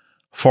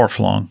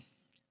far-flung.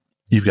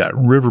 You've got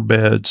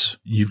riverbeds,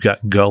 you've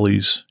got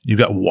gullies, you've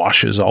got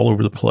washes all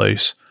over the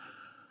place.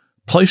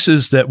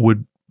 Places that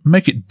would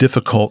make it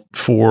difficult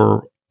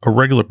for a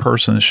regular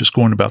person that's just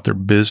going about their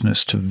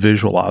business to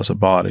visualize a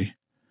body.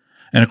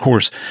 And of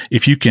course,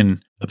 if you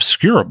can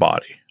obscure a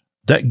body,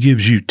 that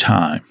gives you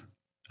time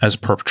as a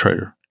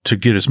perpetrator to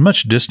get as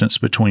much distance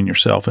between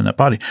yourself and that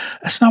body.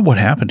 That's not what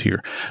happened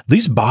here.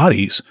 These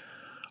bodies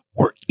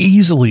were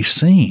easily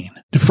seen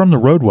from the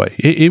roadway.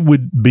 It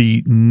would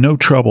be no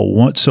trouble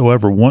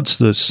whatsoever once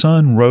the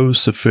sun rose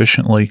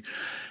sufficiently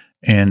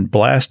and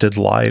blasted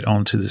light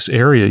onto this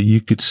area. You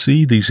could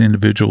see these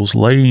individuals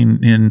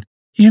laying in,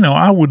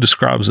 I would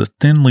describe as a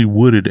thinly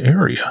wooded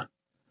area.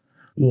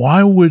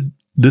 Why would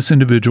this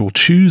individual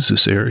choose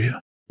this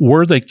area?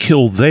 Were they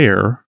killed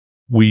there?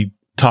 We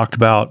talked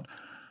about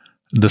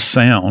the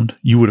sound.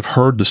 You would have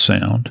heard the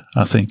sound,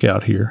 I think,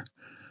 out here.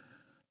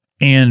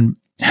 And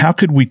how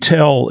could we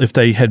tell if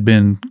they had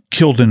been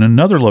killed in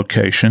another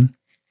location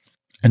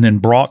and then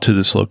brought to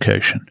this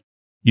location?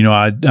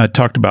 I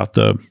talked about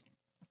the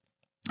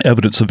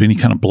evidence of any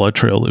kind of blood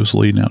trail that was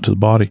leading out to the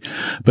body.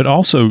 But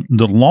also,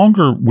 the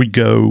longer we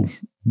go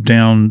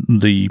down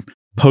the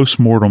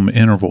postmortem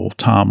interval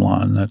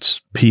timeline,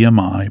 that's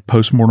PMI,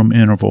 postmortem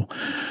interval,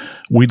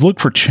 we look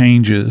for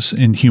changes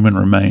in human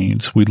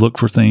remains. We look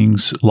for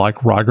things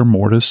like rigor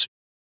mortis.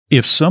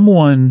 If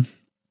someone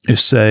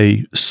is,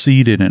 say,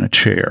 seated in a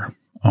chair,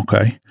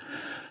 okay,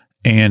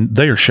 and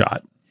they are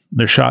shot.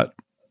 They're shot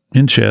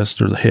in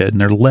chest or the head,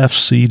 and they're left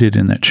seated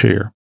in that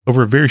chair.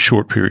 Over a very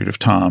short period of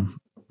time,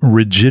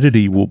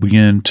 rigidity will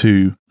begin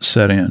to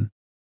set in.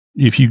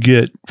 If you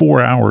get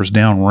 4 hours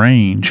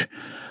downrange,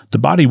 the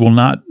body will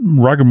not,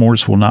 rigor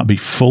mortis will not be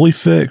fully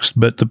fixed,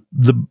 but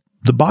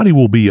the body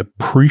will be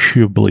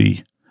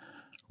appreciably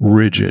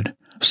rigid.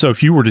 So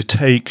if you were to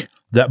take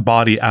that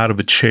body out of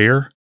a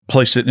chair,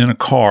 place it in a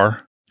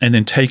car, and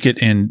then take it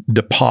and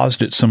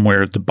deposit it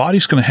somewhere, the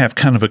body's going to have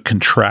kind of a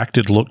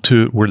contracted look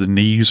to it where the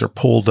knees are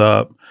pulled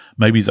up,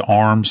 maybe the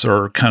arms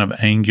are kind of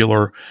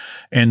angular.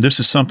 And this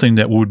is something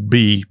that would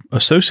be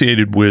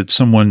associated with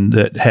someone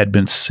that had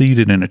been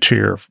seated in a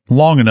chair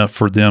long enough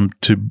for them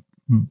to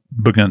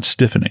begin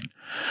stiffening.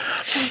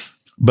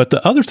 But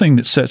the other thing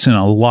that sets in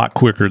a lot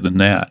quicker than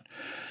that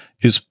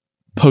is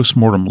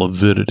postmortem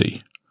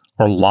lividity,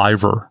 or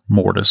livor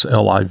mortis,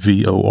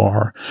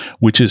 LIVOR,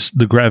 which is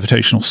the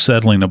gravitational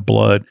settling of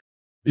blood.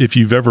 If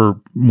you've ever,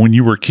 when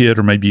you were a kid,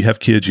 or maybe you have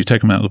kids, you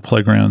take them out to the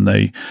playground,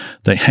 they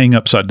hang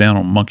upside down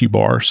on monkey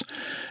bars,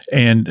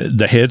 and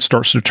the head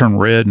starts to turn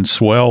red and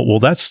swell. Well,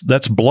 that's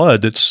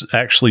blood that's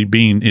actually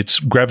it's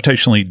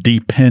gravitationally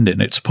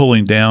dependent. It's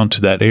pulling down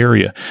to that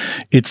area.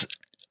 It's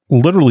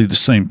literally the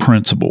same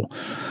principle.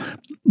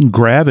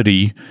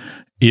 Gravity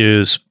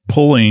is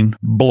pulling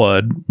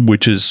blood,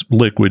 which is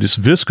liquid. It's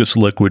viscous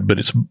liquid, but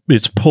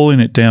it's pulling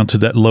it down to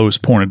that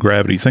lowest point of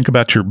gravity. Think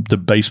about the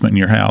basement in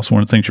your house.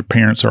 One of the things your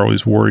parents are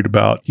always worried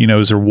about,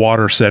 is there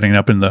water setting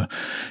up in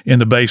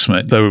the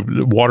basement? The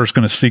water's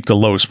going to seek the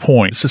lowest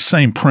point. It's the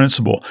same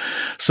principle.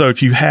 So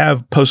if you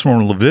have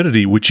postmortem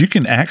lividity, which you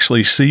can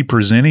actually see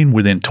presenting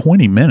within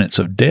 20 minutes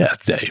of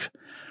death, Dave.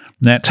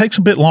 Now, it takes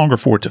a bit longer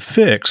for it to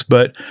fix,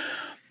 but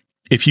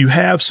if you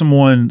have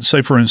someone,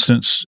 say, for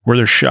instance, where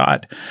they're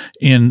shot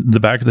in the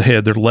back of the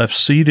head, they're left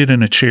seated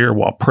in a chair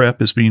while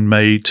prep is being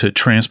made to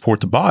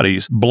transport the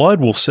bodies, blood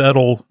will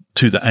settle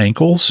to the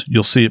ankles.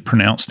 You'll see it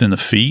pronounced in the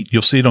feet.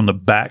 You'll see it on the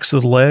backs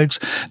of the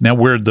legs. Now,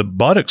 where the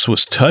buttocks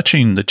was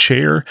touching the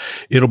chair,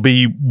 it'll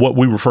be what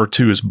we refer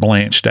to as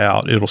blanched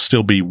out. It'll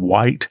still be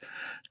white,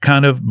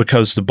 kind of,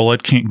 because the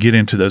blood can't get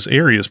into those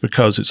areas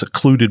because it's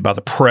occluded by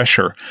the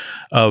pressure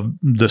of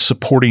the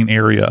supporting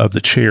area of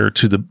the chair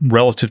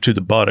relative to the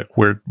buttock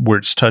where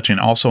it's touching.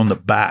 Also on the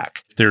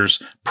back,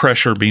 there's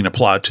pressure being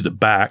applied to the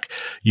back.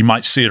 You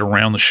might see it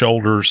around the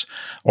shoulders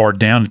or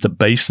down at the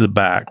base of the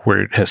back where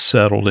it has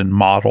settled and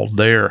modeled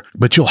there.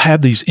 But you'll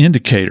have these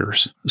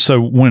indicators.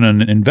 So when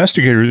an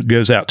investigator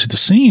goes out to the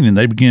scene and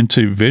they begin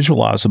to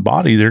visualize the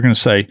body, they're going to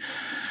say,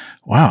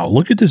 wow,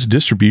 look at this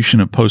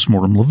distribution of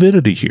postmortem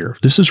lividity here.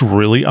 This is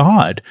really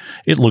odd.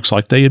 It looks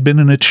like they had been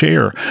in a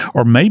chair.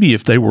 Or maybe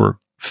if they were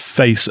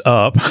face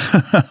up,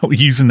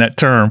 using that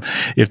term,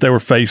 if they were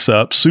face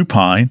up,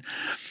 supine,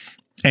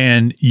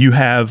 and you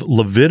have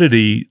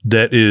lividity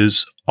that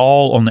is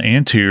all on the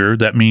anterior,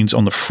 that means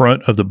on the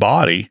front of the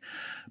body,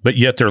 but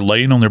yet they're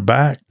laying on their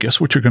back,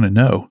 guess what you're going to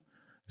know?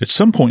 At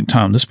some point in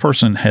time, this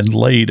person had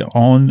laid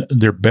on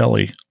their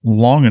belly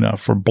long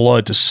enough for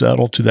blood to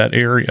settle to that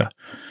area.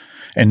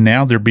 And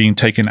now they're being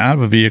taken out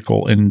of a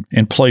vehicle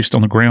and placed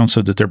on the ground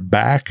so that their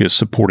back is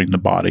supporting the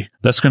body.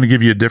 That's going to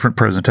give you a different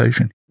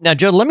presentation. Now,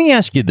 Joe, let me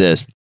ask you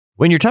this.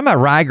 When you're talking about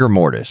rigor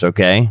mortis,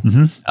 okay?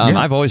 Mm-hmm. Yeah.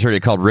 I've always heard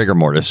it called rigor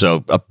mortis,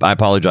 so I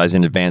apologize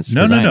in advance.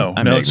 No.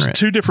 I'm It's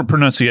two different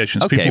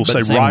pronunciations. Okay, people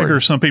will say rigor,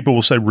 some people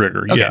will say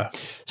rigor. Okay. Yeah.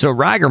 So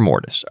rigor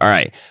mortis. All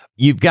right.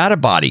 You've got a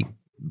body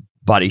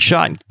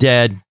shot,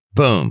 dead,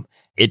 boom.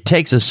 It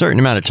takes a certain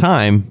amount of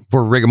time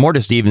for rigor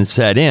mortis to even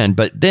set in,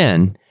 but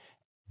then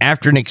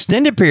after an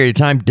extended period of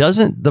time,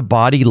 doesn't the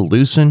body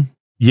loosen?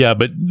 Yeah,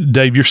 but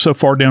Dave, you're so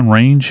far down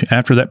range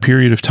after that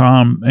period of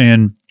time,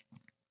 and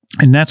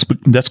that's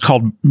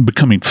called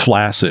becoming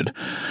flaccid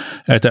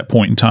at that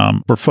point in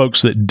time. For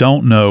folks that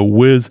don't know,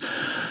 with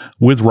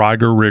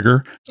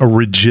rigor, or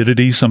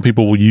rigidity, some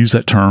people will use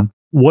that term.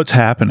 What's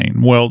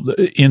happening? Well,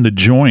 in the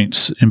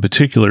joints in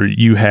particular,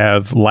 you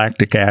have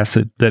lactic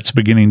acid that's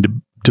beginning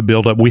to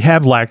build up. We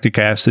have lactic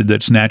acid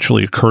that's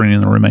naturally occurring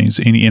in the remains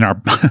in our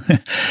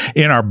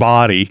in our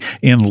body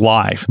in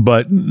life.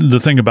 But the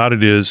thing about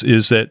it is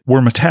that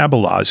we're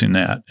metabolizing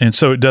that, and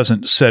so it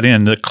doesn't set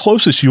in. The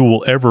closest you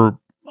will ever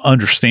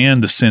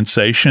understand the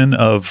sensation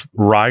of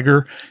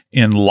rigor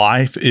in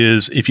life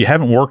is if you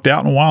haven't worked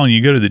out in a while and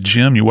you go to the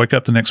gym, you wake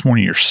up the next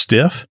morning, you're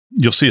stiff.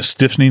 You'll see a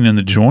stiffening in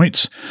the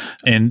joints,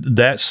 and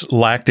that's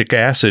lactic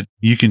acid.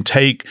 You can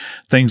take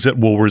things that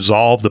will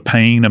resolve the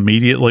pain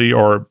immediately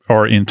or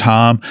in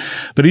time,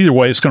 but either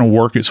way, it's going to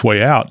work its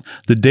way out.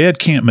 The dead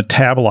can't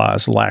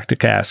metabolize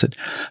lactic acid.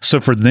 So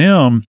for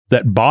them,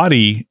 that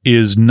body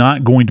is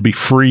not going to be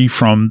free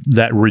from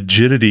that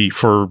rigidity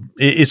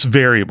it's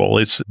variable.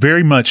 It's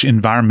very much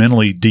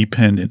environmentally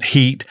dependent.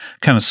 Heat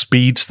kind of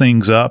speeds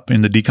things up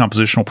in the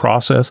decompositional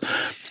process.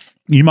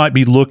 You might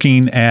be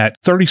looking at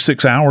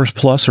 36 hours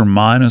plus or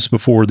minus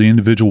before the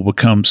individual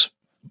becomes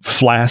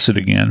flaccid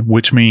again,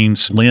 which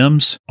means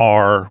limbs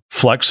are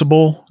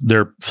flexible.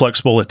 They're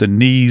flexible at the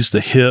knees, the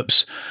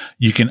hips.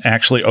 You can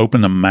actually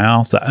open the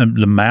mouth.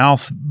 The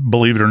mouth,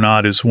 believe it or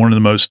not, is one of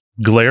the most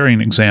glaring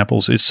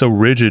examples. It's so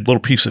rigid.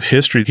 Little piece of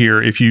history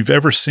here. If you've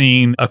ever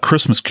seen A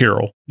Christmas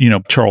Carol,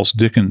 Charles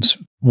Dickens,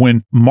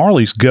 when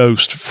Marley's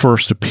ghost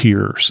first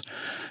appears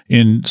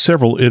in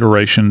several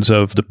iterations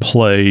of the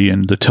play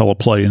and the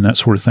teleplay and that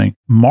sort of thing,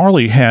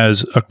 Marley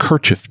has a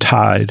kerchief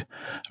tied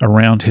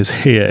around his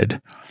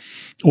head.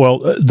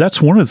 Well,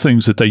 that's one of the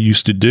things that they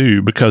used to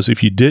do, because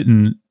if you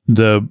didn't,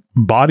 the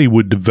body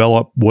would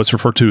develop what's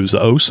referred to as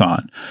the O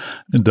sign.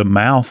 The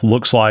mouth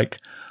looks like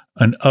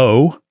an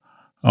O,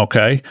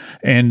 okay?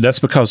 And that's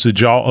because the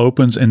jaw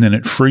opens and then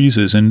it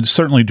freezes. And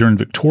certainly during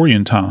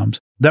Victorian times,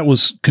 that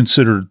was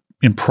considered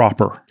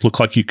improper.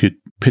 Looked like you could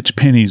pitch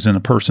pennies in a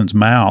person's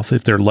mouth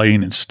if they're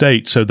laying in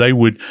state. So they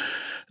would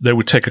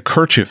take a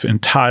kerchief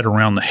and tie it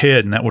around the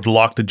head, and that would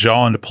lock the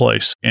jaw into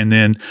place. And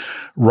then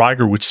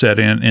rigor would set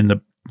in, and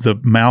the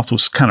mouth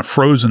was kind of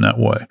frozen that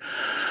way.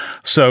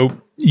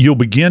 So you'll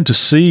begin to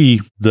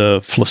see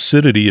the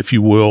flaccidity, if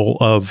you will,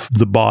 of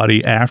the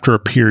body after a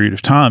period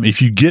of time.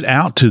 If you get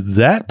out to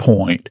that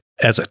point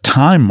as a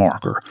time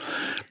marker,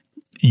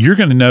 you're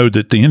going to know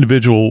that the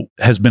individual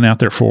has been out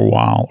there for a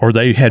while, or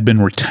they had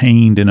been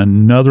retained in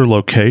another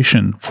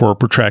location for a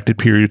protracted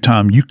period of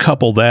time. You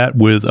couple that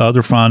with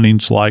other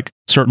findings like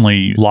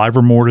certainly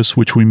livor mortis,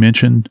 which we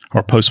mentioned,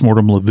 or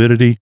postmortem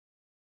lividity.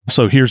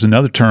 So here's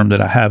another term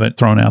that I haven't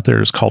thrown out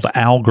there. It's called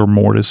algor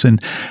mortis.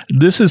 And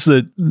this is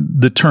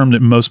the term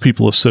that most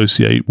people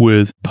associate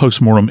with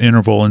postmortem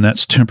interval, and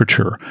that's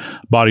temperature,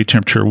 body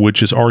temperature,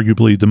 which is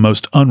arguably the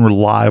most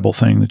unreliable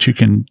thing that you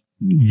can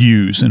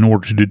use in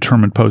order to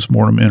determine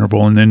postmortem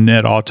interval. And then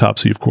at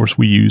autopsy, of course,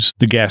 we use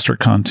the gastric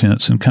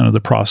contents and kind of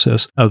the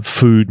process of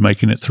food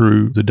making it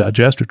through the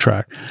digestive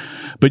tract.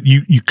 But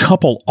you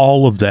couple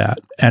all of that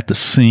at the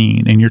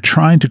scene, and you're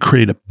trying to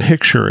create a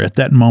picture at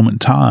that moment in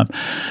time.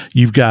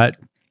 You've got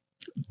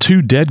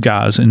two dead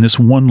guys in this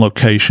one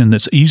location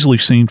that's easily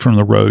seen from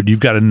the road. You've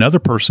got another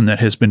person that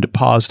has been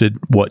deposited,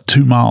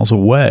 2 miles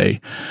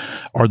away.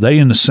 Are they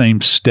in the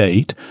same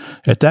state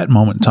at that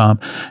moment in time?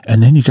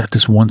 And then you got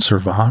this one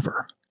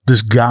survivor,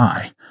 this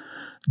guy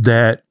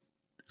that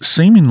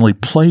seemingly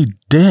played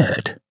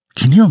dead.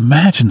 Can you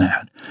imagine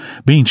that?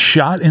 Being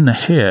shot in the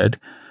head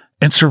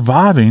and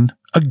surviving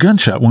a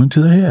gunshot wound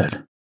to the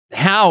head.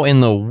 How in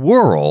the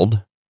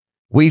world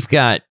we've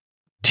got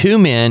two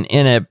men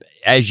in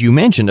as you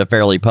mentioned, a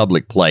fairly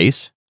public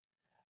place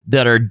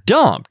that are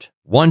dumped,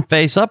 one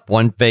face up,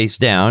 one face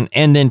down.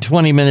 And then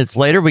 20 minutes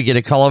later, we get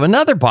a call of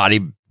another body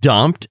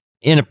dumped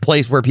in a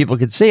place where people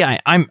could see.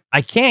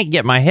 I can't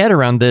get my head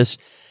around this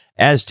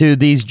as to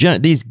these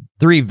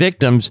three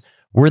victims.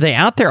 Were they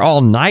out there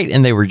all night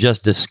and they were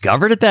just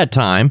discovered at that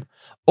time?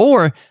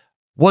 Or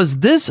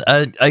was this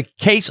a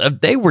case of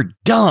they were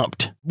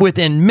dumped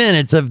within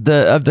minutes of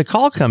the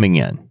call coming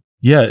in?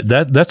 Yeah,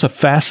 that's a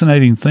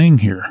fascinating thing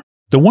here.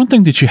 The one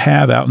thing that you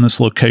have out in this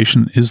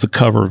location is the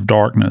cover of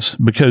darkness,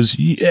 because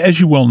as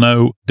you well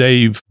know,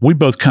 Dave, we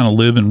both kind of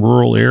live in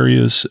rural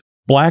areas.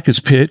 Black as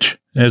pitch,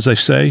 as they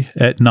say,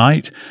 at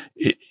night.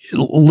 It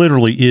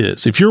literally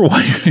is. If you're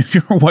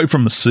away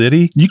from the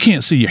city, you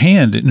can't see your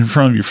hand in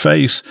front of your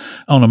face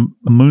on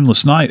a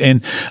moonless night.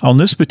 And on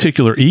this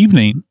particular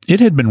evening, it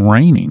had been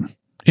raining.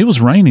 It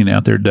was raining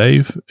out there,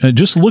 Dave.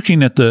 Just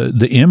looking at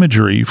the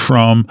imagery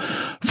from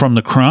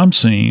the crime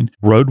scene,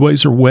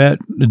 roadways are wet.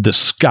 The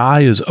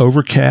sky is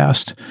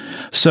overcast.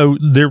 So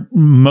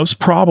most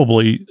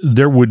probably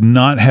there would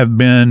not have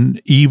been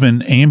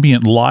even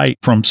ambient light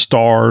from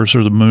stars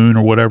or the moon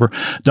or whatever.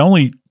 The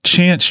only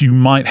chance you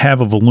might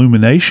have of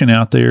illumination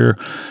out there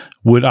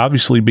would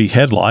obviously be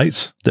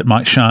headlights that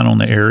might shine on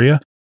the area,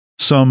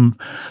 some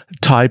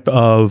type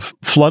of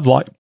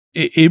floodlight.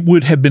 It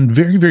would have been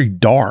very, very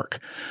dark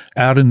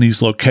out in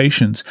these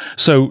locations.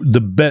 So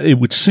it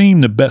would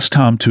seem the best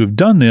time to have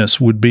done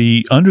this would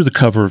be under the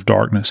cover of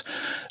darkness.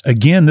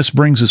 Again, this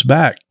brings us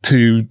back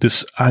to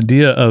this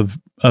idea of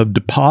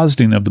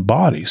depositing of the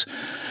bodies.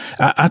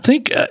 I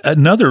think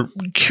another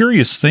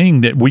curious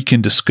thing that we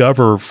can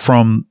discover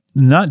from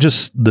not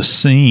just the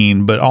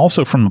scene, but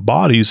also from the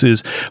bodies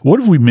is,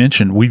 what have we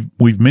mentioned?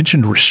 We've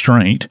mentioned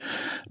restraint,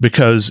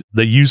 because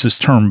they use this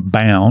term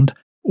bound.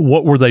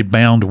 What were they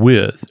bound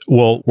with?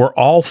 Well, were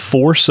all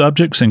four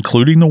subjects,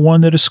 including the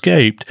one that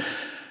escaped,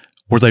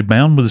 were they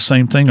bound with the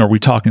same thing? Are we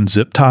talking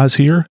zip ties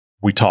here? Are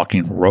we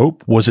talking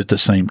rope? Was it the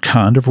same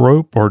kind of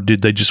rope? Or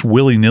did they just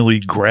willy-nilly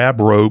grab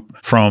rope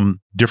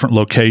from different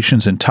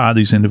locations and tie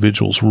these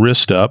individuals'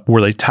 wrist up? Were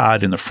they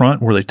tied in the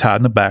front? Were they tied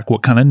in the back?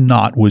 What kind of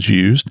knot was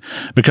used?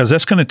 Because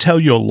that's going to tell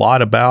you a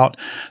lot about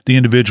the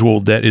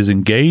individual that is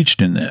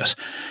engaged in this.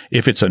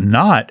 If it's a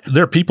knot,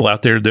 there are people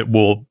out there that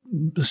will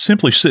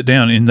simply sit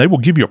down and they will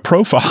give you a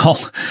profile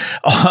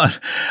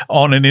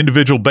on an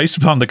individual based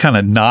upon the kind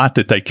of knot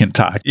that they can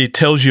tie. It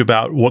tells you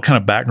about what kind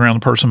of background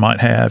the person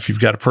might have. If you've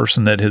got a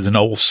person that is an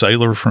old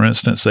sailor, for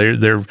instance,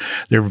 they're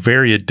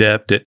very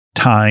adept at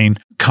tying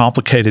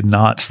complicated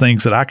knots,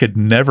 things that I could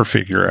never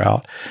figure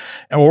out.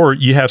 Or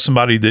you have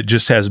somebody that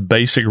just has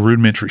basic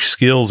rudimentary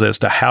skills as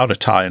to how to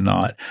tie a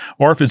knot.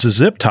 Or if it's a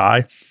zip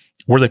tie,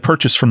 were they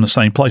purchased from the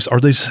same place? Are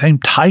they the same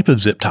type of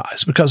zip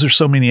ties? Because there's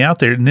so many out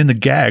there. And then the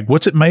gag,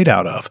 what's it made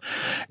out of?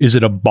 Is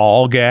it a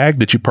ball gag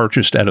that you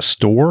purchased at a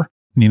store?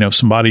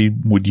 Somebody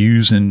would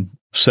use in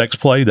sex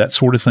play, that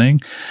sort of thing.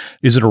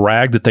 Is it a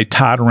rag that they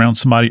tied around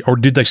somebody? Or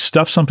did they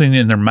stuff something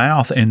in their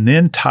mouth and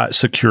then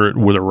secure it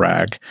with a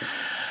rag?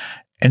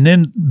 And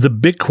then the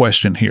big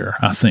question here,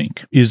 I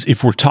think, is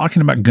if we're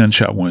talking about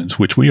gunshot wounds,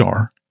 which we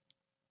are,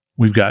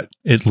 we've got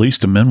at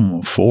least a minimum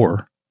of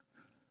 4.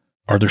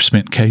 Are there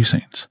spent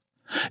casings?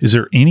 Is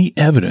there any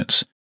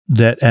evidence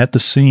that at the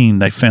scene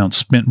they found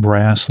spent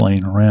brass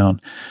laying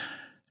around?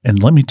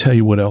 And let me tell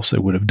you what else they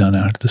would have done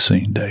out at the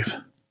scene, Dave.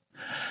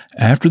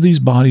 After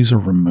these bodies are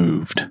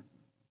removed,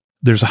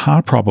 there's a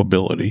high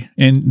probability,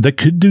 and they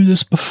could do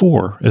this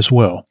before as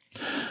well,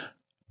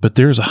 but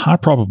there's a high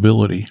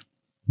probability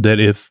that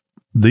if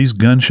these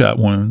gunshot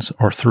wounds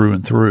are through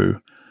and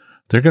through,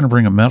 they're going to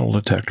bring a metal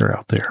detector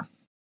out there.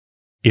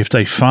 If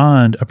they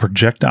find a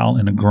projectile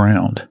in the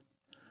ground,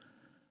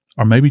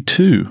 or maybe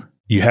 2,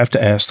 you have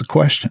to ask the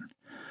question,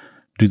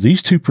 do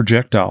these 2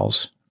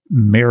 projectiles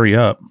marry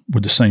up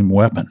with the same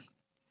weapon?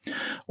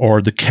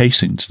 Or the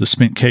casings, the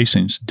spent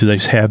casings, do they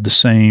have the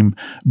same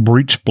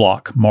breech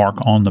block mark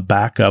on the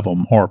back of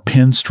them, or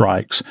pin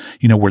strikes,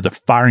 where the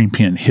firing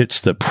pin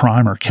hits the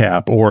primer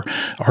cap? Or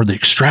are the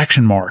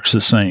extraction marks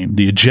the same?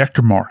 The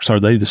ejector marks, are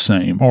they the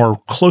same?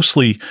 Or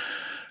closely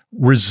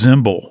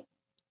resemble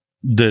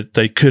that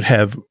they could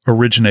have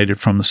originated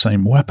from the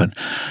same weapon?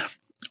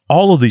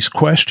 All of these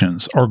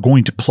questions are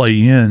going to play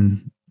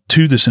in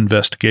to this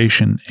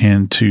investigation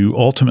and to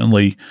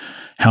ultimately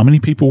how many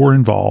people were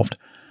involved.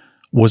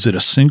 Was it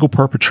a single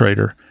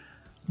perpetrator?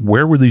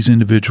 Where were these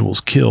individuals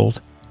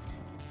killed?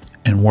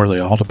 And were they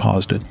all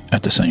deposited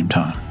at the same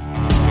time?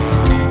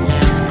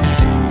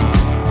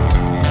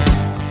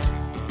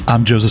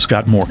 I'm Joseph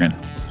Scott Morgan,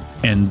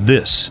 and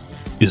this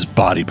is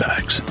Body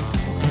Bags.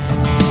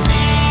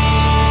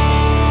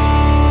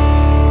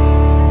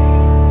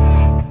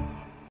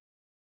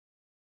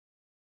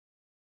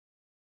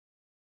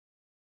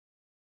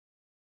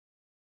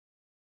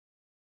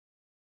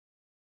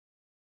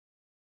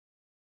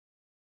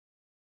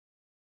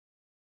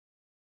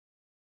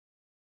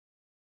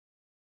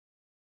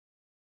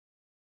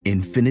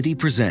 Infiniti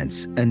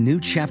presents a new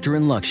chapter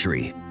in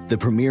luxury, the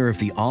premiere of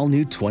the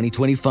all-new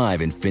 2025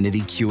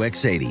 Infiniti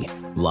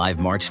QX80, live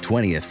March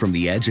 20th from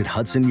the Edge at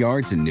Hudson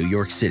Yards in New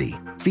York City,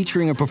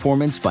 featuring a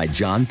performance by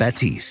John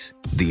Batiste.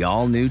 The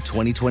all-new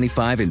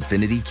 2025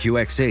 Infiniti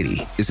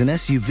QX80 is an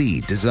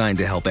SUV designed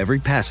to help every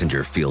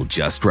passenger feel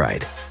just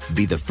right.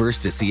 Be the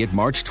first to see it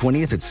March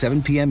 20th at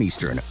 7 p.m.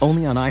 Eastern,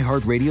 only on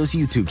iHeartRadio's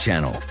YouTube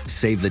channel.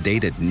 Save the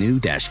date at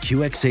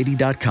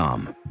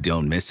new-QX80.com.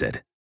 Don't miss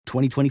it.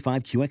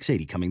 2025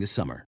 QX80 coming this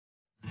summer.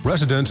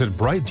 Residents at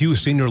Brightview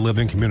Senior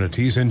Living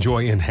Communities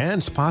enjoy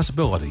enhanced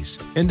possibilities,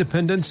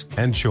 independence,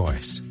 and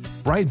choice.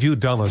 Brightview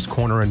Dulles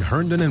Corner in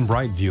Herndon and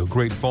Brightview,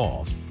 Great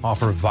Falls,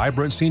 offer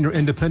vibrant senior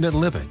independent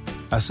living,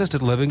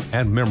 assisted living,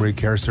 and memory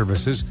care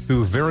services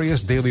through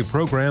various daily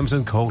programs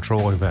and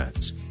cultural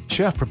events.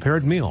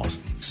 Chef-prepared meals,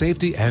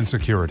 safety and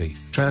security,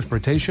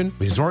 transportation,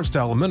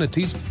 resort-style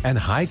amenities, and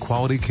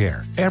high-quality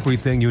care.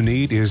 Everything you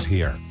need is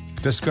here.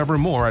 Discover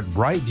more at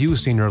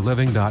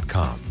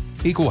brightviewseniorliving.com.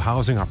 Equal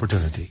housing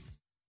opportunity.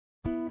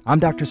 I'm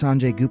Dr.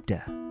 Sanjay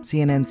Gupta,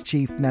 CNN's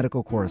chief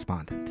medical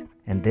correspondent,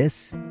 and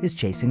this is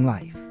Chasing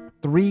Life.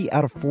 3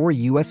 out of 4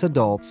 U.S.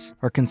 adults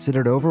are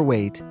considered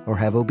overweight or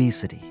have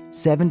obesity.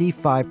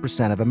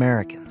 75% of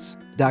Americans.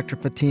 Dr.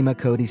 Fatima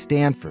Cody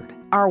Stanford.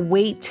 Our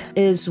weight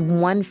is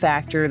one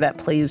factor that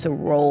plays a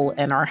role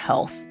in our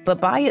health,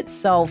 but by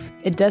itself,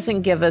 it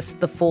doesn't give us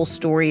the full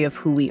story of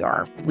who we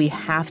are. We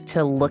have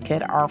to look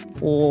at our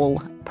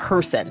full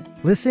person.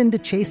 Listen to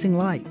Chasing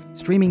Life,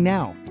 streaming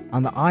now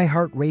on the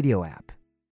iHeartRadio app,